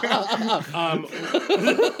 Absolutely.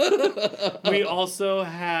 We also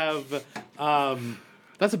have.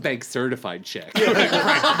 That's a bank certified check. Right. Like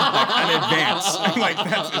an advance. Like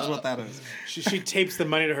that's what that is. She tapes the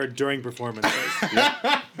money to her during performances.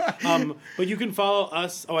 But you can follow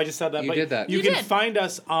us. Oh, I just said that. You did that. You can find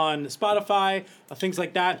us on Spotify, things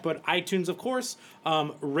like that. But iTunes, of course.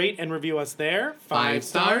 Rate and review us there. 5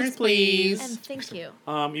 stars, please. And thank you.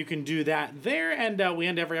 You can do that there. And we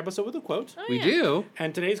end every episode with a quote. We do.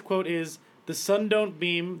 And today's quote is, "The sun don't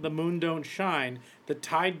beam, the moon don't shine, the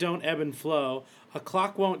tide don't ebb and flow. A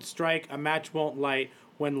clock won't strike, a match won't light.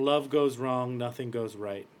 When love goes wrong, nothing goes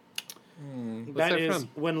right." That is from?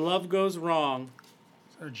 When Love Goes Wrong.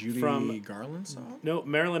 Is that a Judy Garland song? No,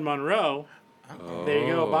 Marilyn Monroe. Oh. There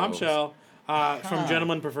you go, bombshell. From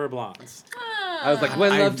Gentlemen Prefer Blondes. I was like,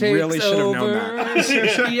 when love takes really should have known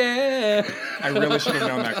that. Yeah. I really should have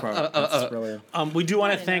known that quote. That's brilliant. We do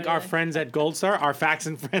want to thank our friends at Gold Star, our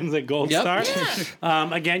Faxon friends at Gold Star.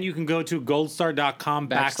 Again, you can go to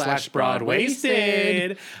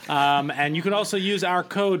goldstar.com/broadwasted. And you can also use our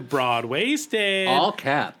code BROADWASTED. All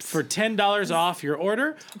caps. For $10 off your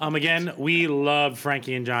order. Again, we love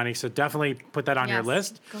Frankie and Johnny, so definitely put that on your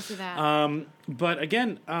list. Go through that. But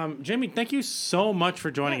again, Jamie, thank you so much for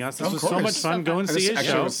joining us. This was so much fun. Go and see his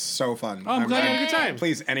show. It was so fun. Oh, I'm glad you had a good time.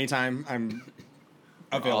 Please, anytime I'm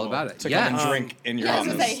available all about it. to come and drink in your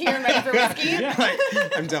office. I was going to say, here and ready for whiskey.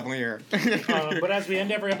 I'm definitely here. But as we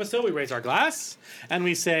end every episode, we raise our glass and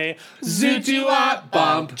we say, Zoot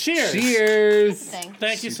Bump. Cheers. Cheers.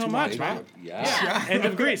 Thank you so much, man. Yeah. End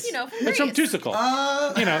of Grease. You know, from It's from Grease. Tusical.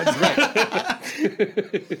 It's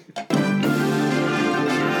right.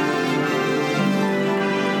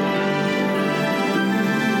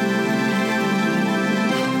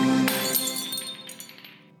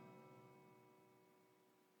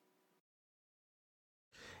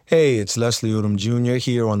 Hey, it's Leslie Odom Jr.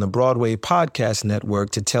 here on the Broadway Podcast Network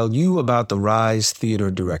to tell you about the Rise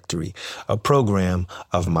Theater Directory, a program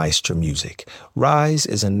of Maestro Music. Rise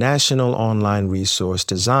is a national online resource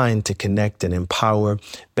designed to connect and empower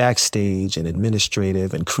backstage and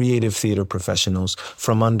administrative and creative theater professionals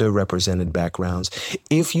from underrepresented backgrounds.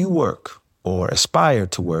 If you work or aspire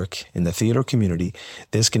to work in the theater community,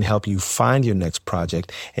 this can help you find your next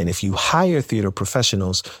project. And if you hire theater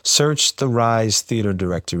professionals, search the Rise Theater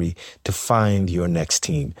Directory to find your next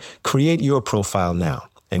team. Create your profile now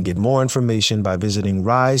and get more information by visiting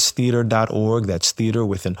risetheater.org. That's theater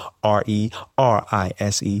with an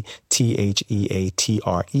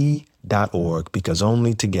RERISETHEATRE.org, because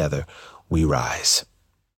only together we rise.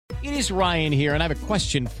 It is Ryan here, and I have a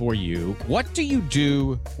question for you. What do you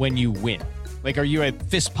do when you win? Like, are you a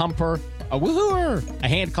fist pumper, a woohooer, a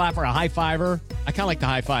hand clapper, a high fiver? I kind of like the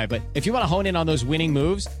high five, but if you want to hone in on those winning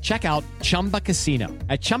moves, check out Chumba Casino.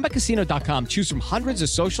 At ChumbaCasino.com, choose from hundreds of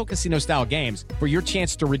social casino-style games for your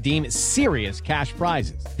chance to redeem serious cash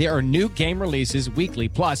prizes. There are new game releases weekly,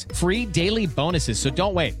 plus free daily bonuses, so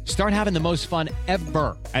don't wait. Start having the most fun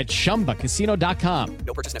ever at ChumbaCasino.com.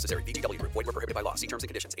 No purchase necessary. VGW Group. Void where prohibited by law. See terms and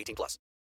conditions. 18+.